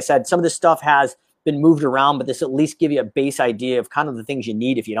now, like I said, some of this stuff has been moved around, but this at least give you a base idea of kind of the things you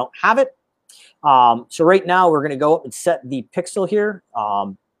need if you don't have it. So right now we're going to go up and set the pixel here.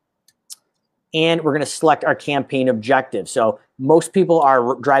 And we're going to select our campaign objective. So most people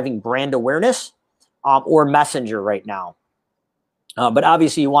are driving brand awareness or messenger right now. But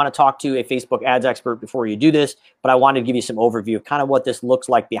obviously you want to talk to a Facebook ads expert before you do this. But I wanted to give you some overview of kind of what this looks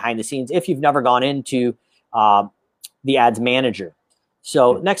like behind the scenes if you've never gone into the ads manager.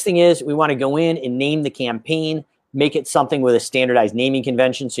 So next thing is we want to go in and name the campaign, make it something with a standardized naming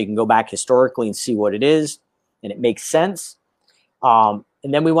convention so you can go back historically and see what it is. and it makes sense. And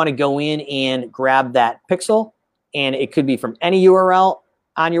then we want to go in and grab that pixel, and it could be from any URL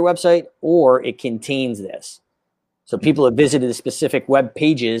on your website, or it contains this. So people have visited the specific web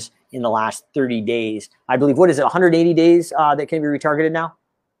pages in the last 30 days. I believe, what is it, 180 days that can be retargeted now?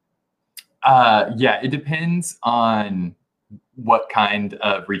 Yeah, it depends on what kind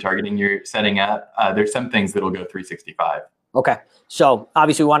of retargeting you're setting up. There's some things that'll go 365. Okay. So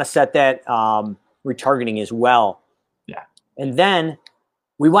obviously we want to set that retargeting as well. Yeah. And then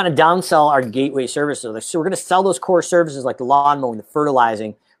we want to downsell our gateway services. So we're going to sell those core services like the lawn mowing, the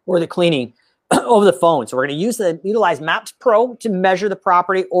fertilizing, or the cleaning over the phone. So we're going to utilize Maps Pro to measure the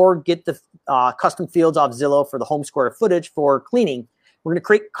property or get the custom fields off Zillow for the home square footage for cleaning. We're going to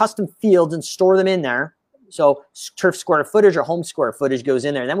create custom fields and store them in there. So turf square footage or home square footage goes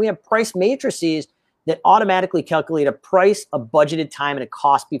in there. And then we have price matrices that automatically calculate a price, a budgeted time, and a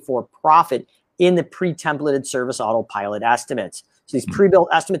cost before profit in the pre-templated Service Autopilot estimates. So these pre-built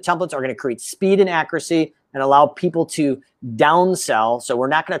estimate templates are going to create speed and accuracy and allow people to downsell. So we're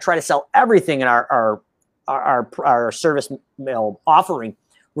not going to try to sell everything in our service mail offering.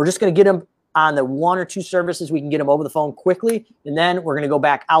 We're just going to get them on the 1 or 2 services we can get them over the phone quickly. And then we're going to go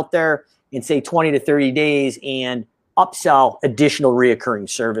back out there in say 20 to 30 days and upsell additional reoccurring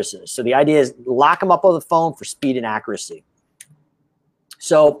services. So the idea is lock them up over the phone for speed and accuracy.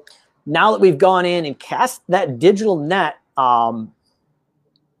 So now that we've gone in and cast that digital net and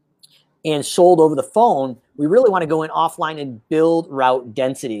sold over the phone, we really want to go in offline and build route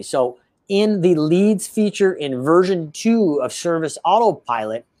density. So in the leads feature in version 2 of Service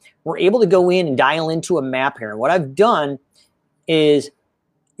Autopilot, we're able to go in and dial into a map here. And what I've done is,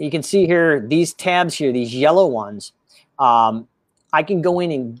 you can see here, these tabs here, these yellow ones, I can go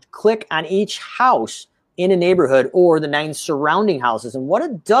in and click on each house in a neighborhood or the 9 surrounding houses. And what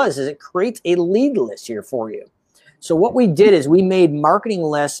it does is it creates a lead list here for you. So what we did is we made marketing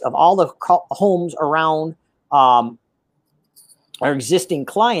lists of all the homes around our existing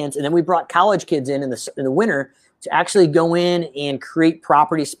clients, and then we brought college kids in the winter to actually go in and create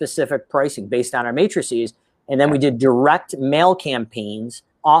property-specific pricing based on our matrices. And then we did direct mail campaigns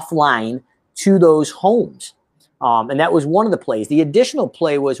offline to those homes. And that was one of the plays. The additional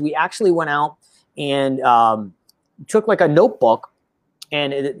play was we actually went out and took like a notebook,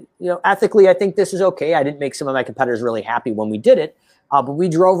 and ethically, I think this is okay. I didn't make some of my competitors really happy when we did it, but we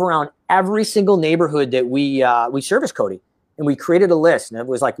drove around every single neighborhood that we service coded, and we created a list. And it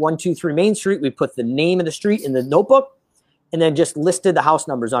was like 1, 2, 3 Main Street. We put the name of the street in the notebook, and then just listed the house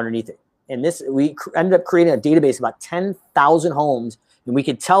numbers underneath it. And this, we ended up creating a database of about 10,000 homes, and we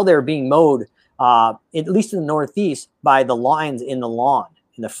could tell they were being mowed, at least in the Northeast, by the lines in the lawn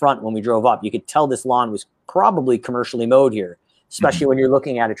in the front. When we drove up, you could tell this lawn was probably commercially mowed here, especially when you're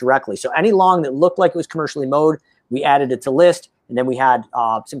looking at it directly. So any lawn that looked like it was commercially mowed, we added it to list. And then we had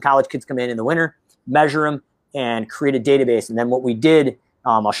some college kids come in the winter, measure them, and create a database. And then what we did,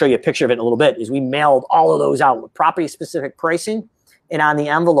 I'll show you a picture of it in a little bit, is we mailed all of those out with property-specific pricing. And on the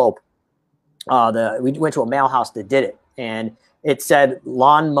envelope, we went to a mail house that did it. And it said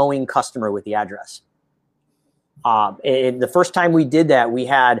lawn mowing customer with the address. The first time we did that, we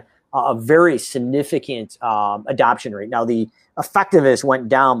had a very significant adoption rate. Now, the effectiveness went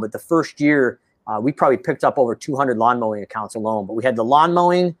down, but the first year, we probably picked up over 200 lawn mowing accounts alone. But we had the lawn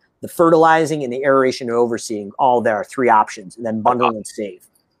mowing, the fertilizing, and the aeration and overseeing, all there, 3 options, and then bundle and save.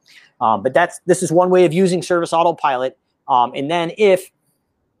 But this is one way of using Service Autopilot. And then if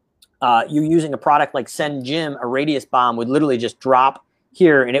you're using a product like SendJim, a radius bomb would literally just drop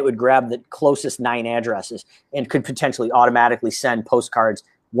here, and it would grab the closest 9 addresses and could potentially automatically send postcards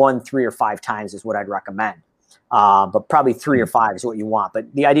 1, 3, or 5 times is what I'd recommend. But probably 3 or 5 is what you want.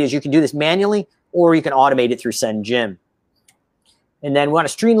 But the idea is you can do this manually, or you can automate it through SendJim. And then we want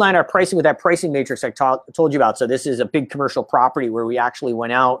to streamline our pricing with that pricing matrix I told you about. So this is a big commercial property where we actually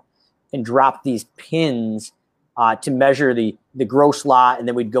went out and dropped these pins to measure the gross lot, and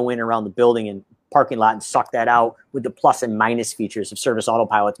then we'd go in around the building and parking lot and suck that out with the plus and minus features of Service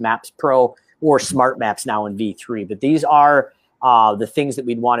Autopilot's Maps Pro or Smart Maps now in V3. But these are the things that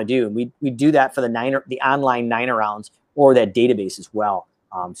we'd want to do. And we do that for the online 9-arounds or that database as well.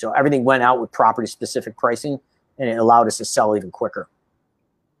 So everything went out with property-specific pricing, and it allowed us to sell even quicker.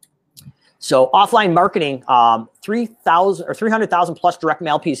 So offline marketing, 3,000 or 300,000 plus direct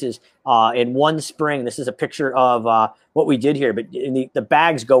mail pieces in one spring. This is a picture of what we did here, but the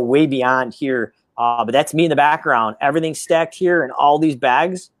bags go way beyond here. But that's me in the background. Everything's stacked here, and all these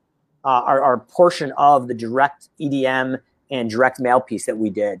bags are a portion of the direct EDM and direct mail piece that we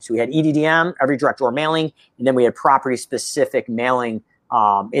did. So we had EDDM, every direct door mailing, and then we had property-specific mailing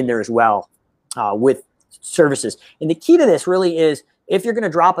in there as well with services. And the key to this really is if you're going to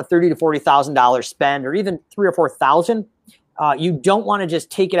drop a $30,000 to $40,000 spend, or even $3,000 or $4,000, you don't want to just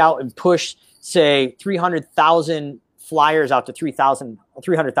take it out and push, say, 300,000 flyers out to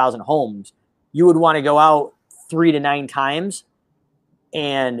 300,000 homes. You would want to go out 3 to 9 times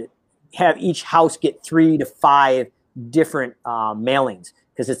and have each house get 3 to 5 different mailings,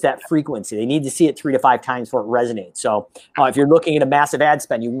 because it's that frequency. They need to see it 3 to 5 times before it resonates. So if you're looking at a massive ad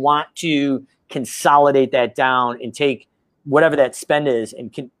spend, you want to consolidate that down and take whatever that spend is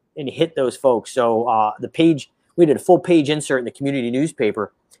and hit those folks. So the page, we did a full page insert in the community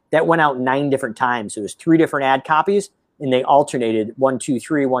newspaper that went out 9 different times. So it was 3 different ad copies, and they alternated 1, 2,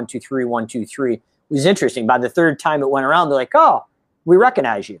 3, 1, 2, 3, 1, 2, 3. It was interesting. By the 3rd time it went around, they're like, oh, we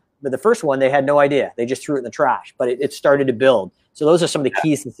recognize you. But the first one, they had no idea. They just threw it in the trash, but it started to build. So those are some of the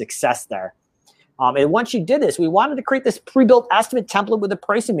keys to success there. And once you did this, we wanted to create this pre-built estimate template with a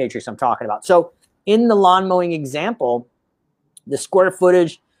pricing matrix I'm talking about. So in the lawn mowing example, the square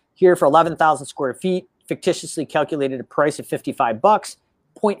footage here for 11,000 square feet, fictitiously calculated a price of $55,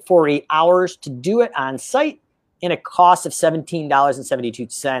 0.48 hours to do it on site, and a cost of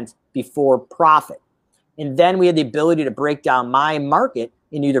 $17.72 before profit. And then we had the ability to break down my market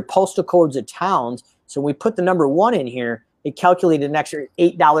in either postal codes or towns. So when we put the number 1 in here, it calculated an extra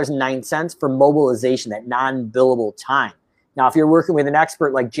 $8.09 for mobilization, that non-billable time. Now, if you're working with an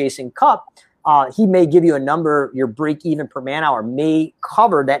expert like Jason Cupp, he may give you a number, your break even per man hour may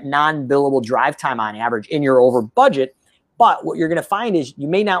cover that non-billable drive time on average in your over budget. But what you're going to find is you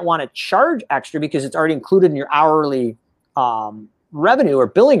may not want to charge extra because it's already included in your hourly revenue or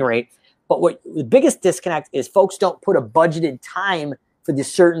billing rate. But what the biggest disconnect is, folks don't put a budgeted time for the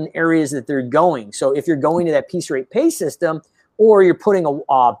certain areas that they're going. So if you're going to that piece rate pay system, or you're putting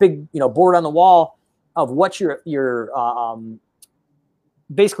a big board on the wall of what's your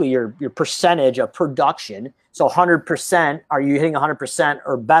basically your percentage of production. So 100%, are you hitting 100%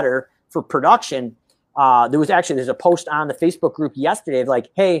 or better for production? There's a post on the Facebook group yesterday of like,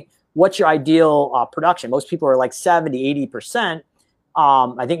 hey, what's your ideal production? Most people are like 70, 80%.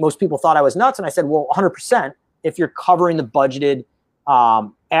 I think most people thought I was nuts. And I said, well, 100% if you're covering the budgeted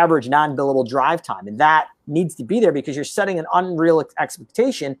average non-billable drive time. And that needs to be there because you're setting an unreal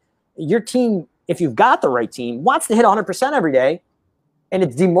expectation. Your team, if you've got the right team, wants to hit 100% every day. And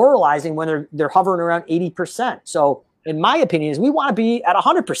it's demoralizing when they're hovering around 80%. So in my opinion, is we want to be at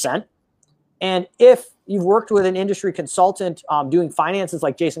 100%. And if you've worked with an industry consultant doing finances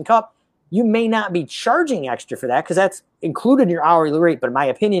like Jason Cupp, you may not be charging extra for that because that's included in your hourly rate. But in my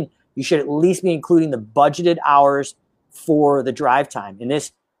opinion, you should at least be including the budgeted hours for the drive time. In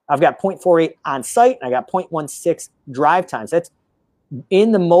this, I've got 0.48 on site and I got 0.16 drive times. That's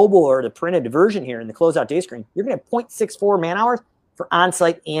in the mobile or the printed version here in the closeout day screen. You're going to have 0.64 man hours for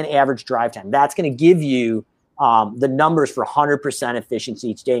on-site and average drive time. That's going to give you the numbers for 100% efficiency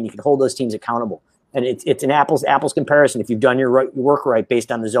each day, and you can hold those teams accountable. And it's an apples comparison if you've done your work right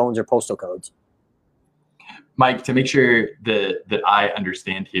based on the zones or postal codes. Mike, to make sure that I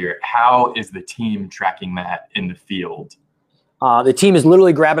understand here, how is the team tracking that in the field? The team is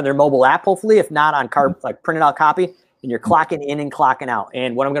literally grabbing their mobile app, hopefully, if not on like printed out copy, and you're clocking in and clocking out.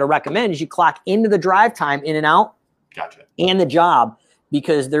 And what I'm going to recommend is you clock into the drive time in and out. Gotcha. And the job,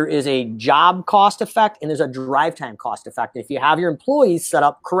 because there is a job cost effect and there's a drive time cost effect. If you have your employees set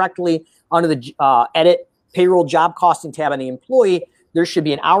up correctly under the edit payroll job costing tab on the employee, there should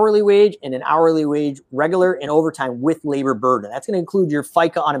be an hourly wage and an hourly wage regular and overtime with labor burden. That's going to include your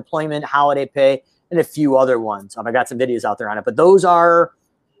FICA, unemployment, holiday pay, and a few other ones. I got some videos out there on it, but those are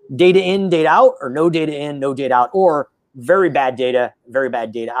data in, data out, or no data in, no data out, or very bad data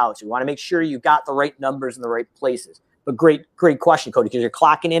out. So you want to make sure you've got the right numbers in the right places. But great question, Cody, because you're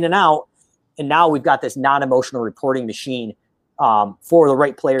clocking in and out. And now we've got this non-emotional reporting machine for the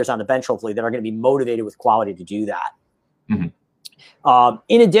right players on the bench, hopefully, that are going to be motivated with quality to do that. Mm-hmm.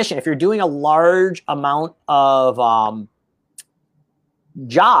 In addition, if you're doing a large amount of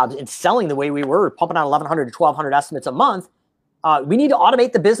jobs and selling the way we were, pumping out 1,100 to 1,200 estimates a month, we need to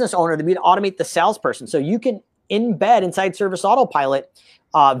automate the business owner. We need to automate the salesperson. So you can embed inside Service Autopilot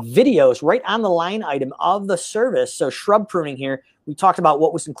videos right on the line item of the service. So shrub pruning here, we talked about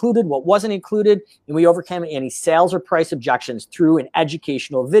what was included, what wasn't included, and we overcame any sales or price objections through an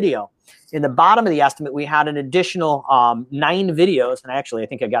educational video. In the bottom of the estimate, we had an additional 9 videos, and I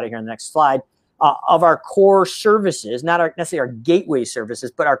think I got it here on the next slide, of our core services, not necessarily our gateway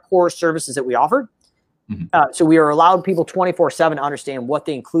services, but our core services that we offered. Mm-hmm. So we are allowed people 24/7 to understand what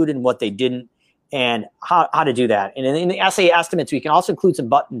they included and what they didn't, and how to do that. And in the SA estimates, we can also include some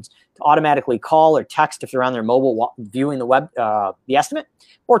buttons to automatically call or text if they're on their mobile viewing the estimate,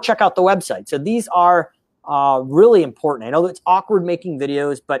 or check out the website. So these are really important. I know it's awkward making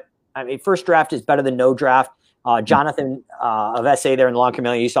videos, but I mean, first draft is better than no draft. Jonathan of SA there in the Lawn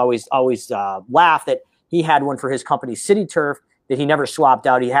Chameleon used to always laugh that he had one for his company, City Turf, that he never swapped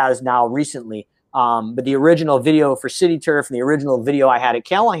out. He has now recently. But the original video for City Turf and the original video I had at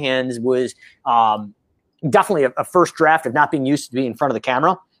Callahan's was definitely a first draft of not being used to be in front of the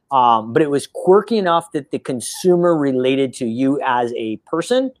camera. But it was quirky enough that the consumer related to you as a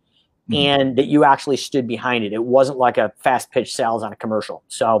person and that you actually stood behind it. It wasn't like a fast pitch sales on a commercial.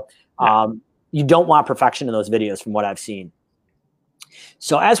 So you don't want perfection in those videos from what I've seen.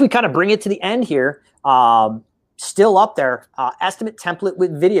 So as we kind of bring it to the end here, still up there, estimate template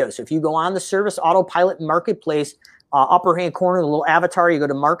with video. So if you go on the Service Autopilot Marketplace, upper hand corner, the little avatar, you go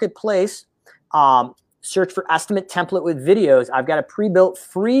to Marketplace, search for estimate template with videos. I've got a pre-built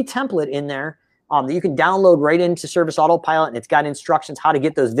free template in there that you can download right into Service Autopilot, and it's got instructions how to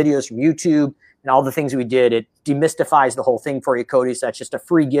get those videos from YouTube and all the things we did. It demystifies the whole thing for you, Cody. So that's just a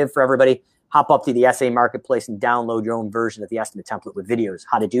free give for everybody. Hop up to the SA Marketplace and download your own version of the estimate template with videos,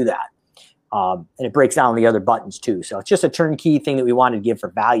 how to do that. And it breaks down the other buttons too. So it's just a turnkey thing that we wanted to give for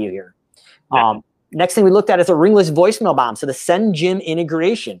value here. Next thing we looked at is a ringless voicemail bomb. So the SendJim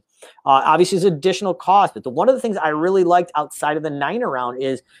integration. Obviously, there's additional cost, but one of the things I really liked outside of the 9-around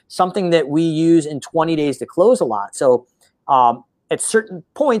is something that we use in 20 days to close a lot. So at certain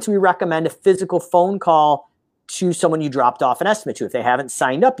points, we recommend a physical phone call to someone you dropped off an estimate to if they haven't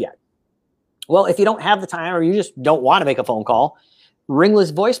signed up yet. Well, if you don't have the time or you just don't want to make a phone call,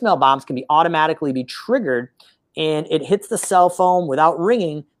 ringless voicemail bombs can automatically be triggered, and it hits the cell phone without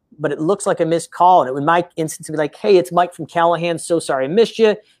ringing, but it looks like a missed call. And it would, in my instance, be like, hey, it's Mike from Callahan. So sorry I missed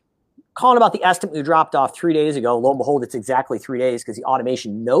you. Calling about the estimate you dropped off 3 days ago. Lo and behold, it's exactly 3 days because the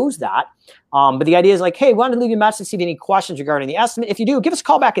automation knows that. But the idea is like, hey, wanted to leave you a message to see if you have any questions regarding the estimate. If you do, give us a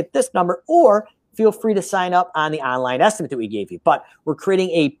call back at this number, or feel free to sign up on the online estimate that we gave you. But we're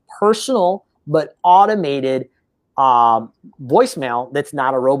creating a personal but automated voicemail that's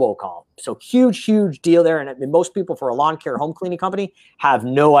not a robocall. So huge deal there. And most people for a lawn care home cleaning company have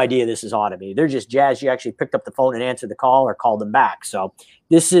no idea this is automated. They're just jazzed you actually picked up the phone and answered the call or called them back. So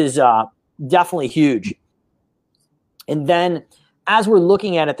this is definitely huge. And then as we're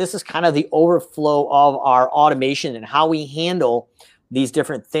looking at it, this is kind of the overflow of our automation and how we handle these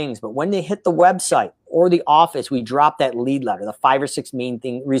different things. But when they hit the website or the office, we drop that lead letter, the 5 or 6 main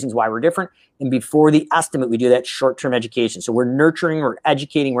reasons why we're different. And before the estimate, we do that short-term education. So we're nurturing, we're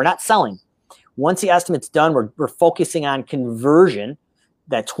educating, we're not selling. Once the estimate's done, we're focusing on conversion,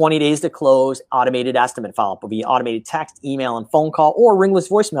 that 20 days to close, automated estimate follow-up will be automated text, email, and phone call, or ringless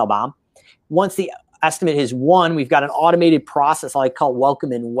voicemail bomb. Once the estimate is won, we've got an automated process I call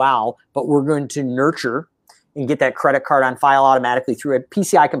Welcome and Wow, but we're going to nurture and get that credit card on file automatically through a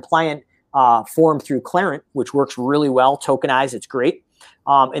PCI compliant form through Clarent, which works really well, tokenized, it's great.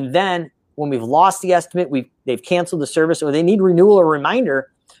 And then when we've lost the estimate, they've canceled the service, or they need renewal or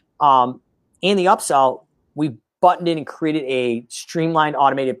reminder, and the upsell, we've buttoned in and created a streamlined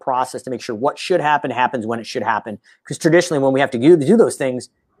automated process to make sure what should happen happens when it should happen. Because traditionally when we have to do those things,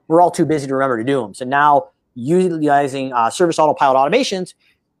 we're all too busy to remember to do them. So now utilizing Service Autopilot automations,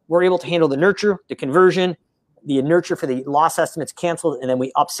 we're able to handle the nurture, the conversion, the nurture for the loss estimates canceled, and then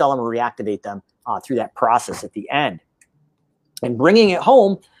we upsell them or reactivate them through that process at the end. And bringing it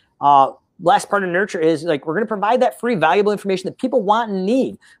home, last part of nurture is like we're going to provide that free, valuable information that people want and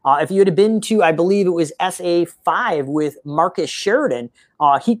need. If you had been to, I believe it was SA5 with Marcus Sheridan,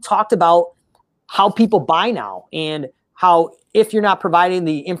 he talked about how people buy now and how if you're not providing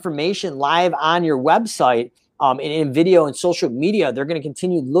the information live on your website and in video and social media, they're going to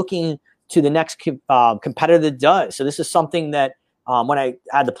continue looking to the next competitor that does. So this is something that when I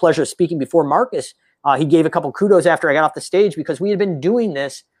had the pleasure of speaking before Marcus, he gave a couple kudos after I got off the stage because we had been doing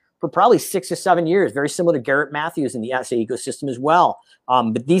this for probably 6 or 7 years, very similar to Garrett Matthews in the SA ecosystem as well.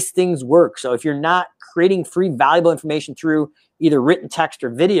 But these things work. So if you're not creating free, valuable information through either written text or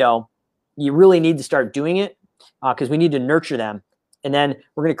video, you really need to start doing it because we need to nurture them. And then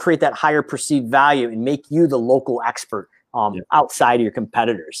we're going to create that higher perceived value and make you the local expert outside of your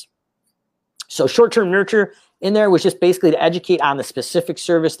competitors. So short-term nurture in there was just basically to educate on the specific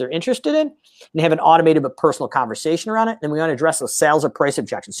service they're interested in and have an automated but personal conversation around it. Then we want to address those sales or price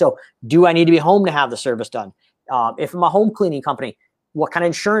objections. So do I need to be home to have the service done? If I'm a home cleaning company, what kind of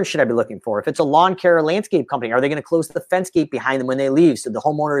insurance should I be looking for? If it's a lawn care or landscape company, are they going to close the fence gate behind them when they leave so the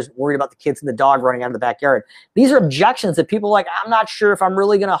homeowner is worried about the kids and the dog running out of the backyard? These are objections that people are like, I'm not sure if I'm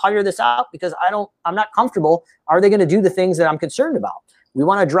really going to hire this out because I'm not comfortable. Are they going to do the things that I'm concerned about? We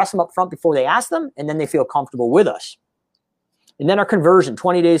want to address them up front before they ask them, and then they feel comfortable with us. And then our conversion,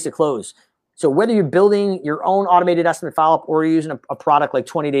 20 days to close. So whether you're building your own automated estimate follow-up or you're using a product like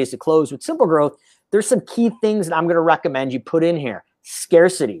 20 Days to Close with Simple Growth, there's some key things that I'm going to recommend you put in here.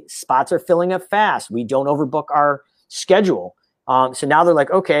 Scarcity. Spots are filling up fast. We don't overbook our schedule. So now they're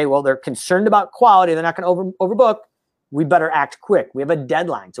like, okay, well, they're concerned about quality. They're not going to overbook. We better act quick. We have a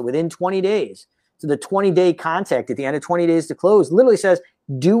deadline. So within 20 days. So the 20-day contact at the end of 20 Days to Close literally says,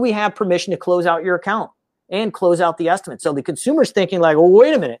 do we have permission to close out your account and close out the estimate? So the consumer's thinking like, well,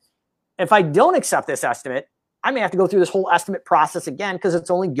 wait a minute. If I don't accept this estimate, I may have to go through this whole estimate process again because it's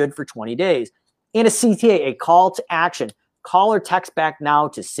only good for 20 days. And a CTA, a call to action. Call or text back now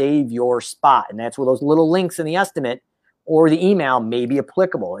to save your spot. And that's where those little links in the estimate or the email may be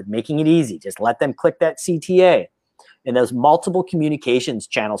applicable and making it easy. Just let them click that CTA. And those multiple communications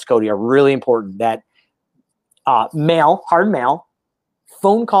channels, Cody, are really important. That mail, hard mail,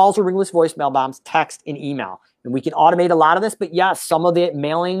 phone calls or ringless voicemail bombs, text, and email. And we can automate a lot of this, but yes, some of the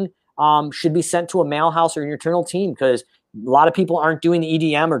mailing should be sent to a mail house or your internal team because a lot of people aren't doing the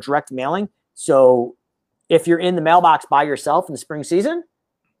EDM or direct mailing. So if you're in the mailbox by yourself in the spring season,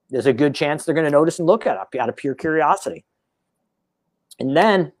 there's a good chance they're going to notice and look at it out of pure curiosity. And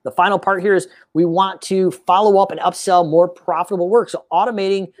then the final part here is we want to follow up and upsell more profitable work. So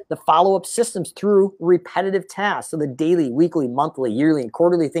automating the follow-up systems through repetitive tasks. So the daily, weekly, monthly, yearly, and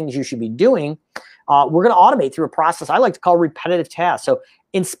quarterly things you should be doing, we're going to automate through a process I like to call repetitive tasks. So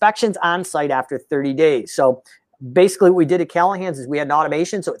inspections on site after 30 days. So basically what we did at Callahan's is we had an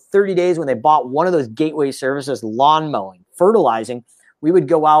automation. So at 30 days when they bought one of those gateway services, lawn mowing, fertilizing, we would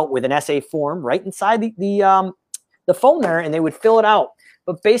go out with an SA form right inside the phone there, and they would fill it out.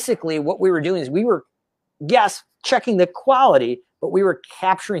 But basically what we were doing is we were, yes, checking the quality, but we were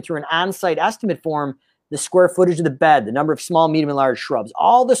capturing through an on-site estimate form the square footage of the bed, the number of small, medium, and large shrubs,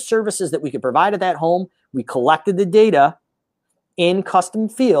 all the services that we could provide at that home. We collected the data in custom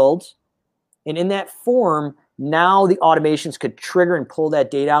fields, and in that form, now the automations could trigger and pull that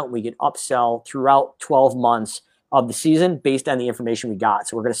data out, and we could upsell throughout 12 months of the season based on the information we got.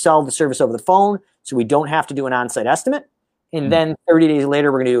 So we're going to sell the service over the phone so we don't have to do an on-site estimate. And then 30 days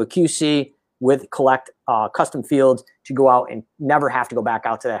later, we're going to do a QC with collect custom fields to go out and never have to go back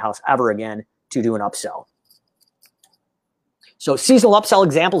out to that house ever again to do an upsell. So seasonal upsell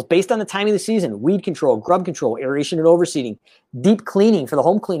examples based on the timing of the season: weed control, grub control, aeration and overseeding, deep cleaning for the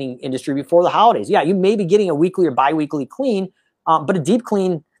home cleaning industry before the holidays. Yeah, you may be getting a weekly or bi-weekly clean, but a deep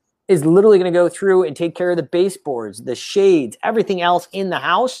clean is literally going to go through and take care of the baseboards, the shades, everything else in the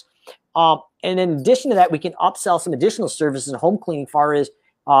house. And in addition to that, we can upsell some additional services in home cleaning, far as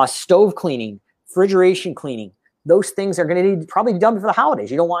stove cleaning, refrigeration cleaning. Those things are going to need probably done for the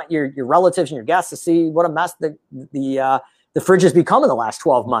holidays. You don't want your relatives and your guests to see what a mess the fridge has become in the last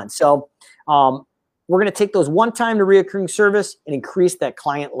 12 months. So we're going to take those one-time to reoccurring service and increase that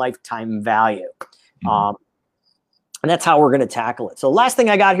client lifetime value. And that's how we're going to tackle it. So the last thing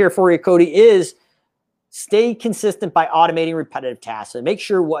I got here for you, Cody, is stay consistent by automating repetitive tasks and make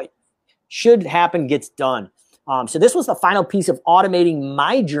sure what should happen gets done. So this was the final piece of automating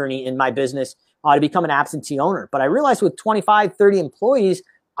my journey in my business to become an absentee owner. But I realized with 25, 30 employees,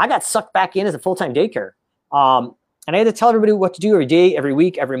 I got sucked back in as a full-time daycare. And I had to tell everybody what to do every day, every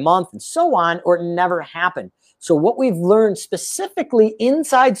week, every month, and so on, or it never happened. So what we've learned specifically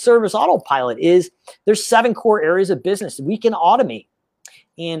inside Service Autopilot is there's 7 core areas of business we can automate.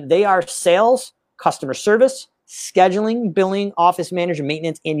 And they are sales, customer service, scheduling, billing, office manager,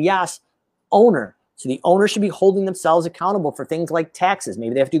 maintenance, and yes, owner. So the owner should be holding themselves accountable for things like taxes.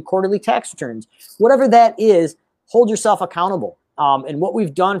 Maybe they have to do quarterly tax returns. Whatever that is, hold yourself accountable. And what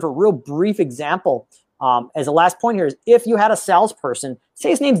we've done, for a real brief example, as a last point here, is if you had a salesperson, say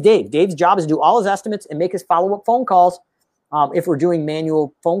his name's Dave. Dave's job is to do all his estimates and make his follow-up phone calls. If we're doing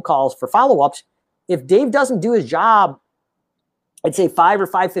manual phone calls for follow-ups, if Dave doesn't do his job, I'd say 5 or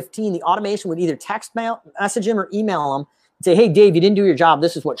 5:15, the automation would either text message him or email him and say, hey, Dave, you didn't do your job.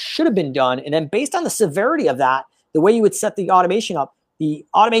 This is what should have been done. And then based on the severity of that, the way you would set the automation up, the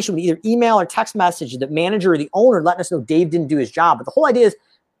automation would either email or text message the manager or the owner letting us know Dave didn't do his job. But the whole idea is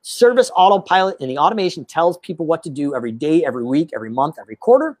Service Autopilot, and the automation tells people what to do every day, every week, every month, every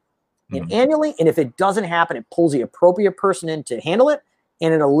quarter, and annually. And if it doesn't happen, it pulls the appropriate person in to handle it,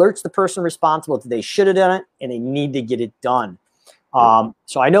 and it alerts the person responsible that they should have done it and they need to get it done.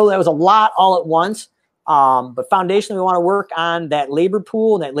 So I know that was a lot all at once, but foundationally, we want to work on that labor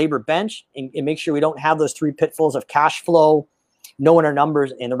pool and that labor bench and make sure we don't have those 3 pitfalls of cash flow, knowing our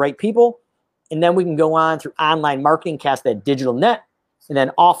numbers and the right people. And then we can go on through online marketing, cast that digital net, and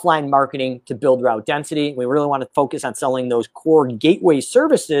then offline marketing to build route density. We really want to focus on selling those core gateway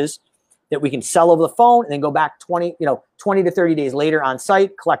services that we can sell over the phone and then go back 20 to 30 days later on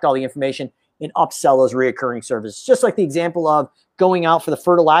site, collect all the information, and upsell those reoccurring services. Just like the example of going out for the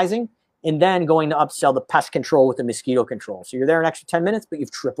fertilizing and then going to upsell the pest control with the mosquito control. So you're there an extra 10 minutes, but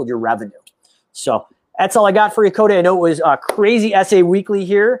you've tripled your revenue. So that's all I got for you, Cody. I know it was a crazy SA Weekly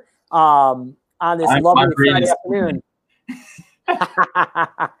here on this lovely Friday afternoon.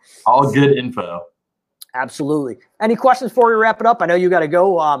 All good info. Absolutely. Any questions before we wrap it up? I know you got to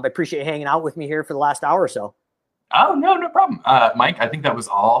go. I appreciate you hanging out with me here for the last hour or so. Oh, no problem. Mike, I think that was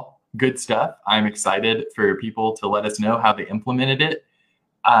all good stuff. I'm excited for people to let us know how they implemented it.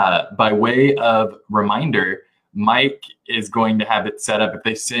 By way of reminder, Mike is going to have it set up. If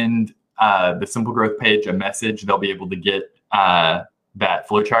they send the Simple Growth page a message, they'll be able to get that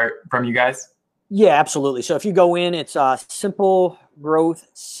flowchart from you guys. Yeah, absolutely. So if you go in, it's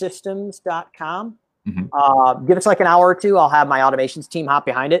simplegrowthsystems.com. Mm-hmm. Give us like an hour or two. I'll have my automations team hop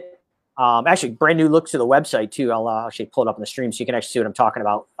behind it. Actually, brand new look to the website too. I'll actually pull it up on the stream so you can actually see what I'm talking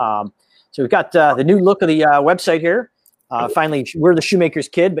about. So we've got the new look of the website here. Finally, we're the Shoemaker's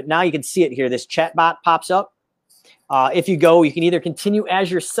Kid, but now you can see it here. This chat bot pops up. If you go, you can either continue as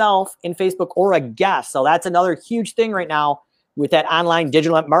yourself in Facebook or a guest. So that's another huge thing right now with that online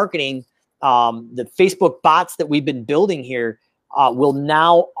digital marketing. The Facebook bots that we've been building here will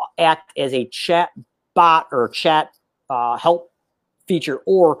now act as a chat bot or chat help feature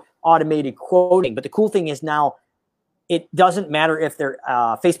or automated quoting. But the cool thing is now it doesn't matter if they're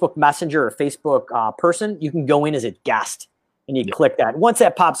Facebook Messenger or Facebook person. You can go in as a guest and you click that. Once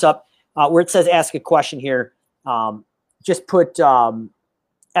that pops up where it says ask a question here, just put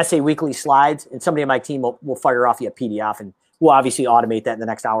SA Weekly slides and somebody on my team will fire off you a PDF, and we'll obviously automate that in the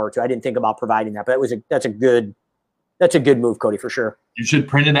next hour or two. I didn't think about providing that, but that's a good move, Cody, for sure. You should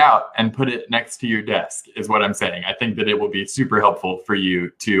print it out and put it next to your desk is what I'm saying. I think that it will be super helpful for you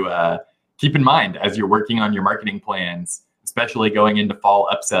to keep in mind as you're working on your marketing plans, especially going into fall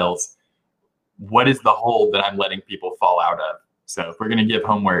upsells. What is the hole that I'm letting people fall out of? So if we're going to give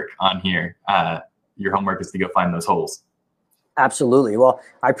homework on here, your homework is to go find those holes. Absolutely. Well,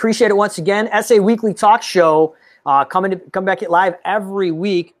 I appreciate it once again. SA Weekly Talk Show come back live every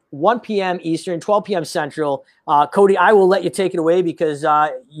week, 1 p.m. Eastern, 12 p.m. Central. Cody, I will let you take it away because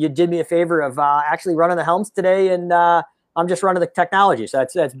you did me a favor of actually running the helms today, and I'm just running the technology. So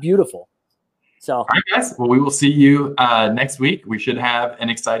that's beautiful. So, all right, guys. Well, we will see you next week. We should have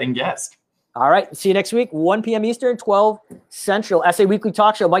an exciting guest. All right. See you next week, 1 p.m. Eastern, 12 Central. SA Weekly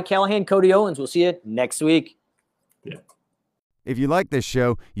Talk Show. Mike Callahan, Cody Owens. We'll see you next week. Yeah. If you like this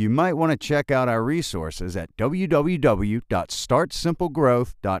show, you might want to check out our resources at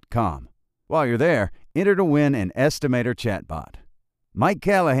www.startsimplegrowth.com. While you're there, enter to win an estimator chatbot. Mike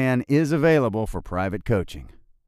Callahan is available for private coaching.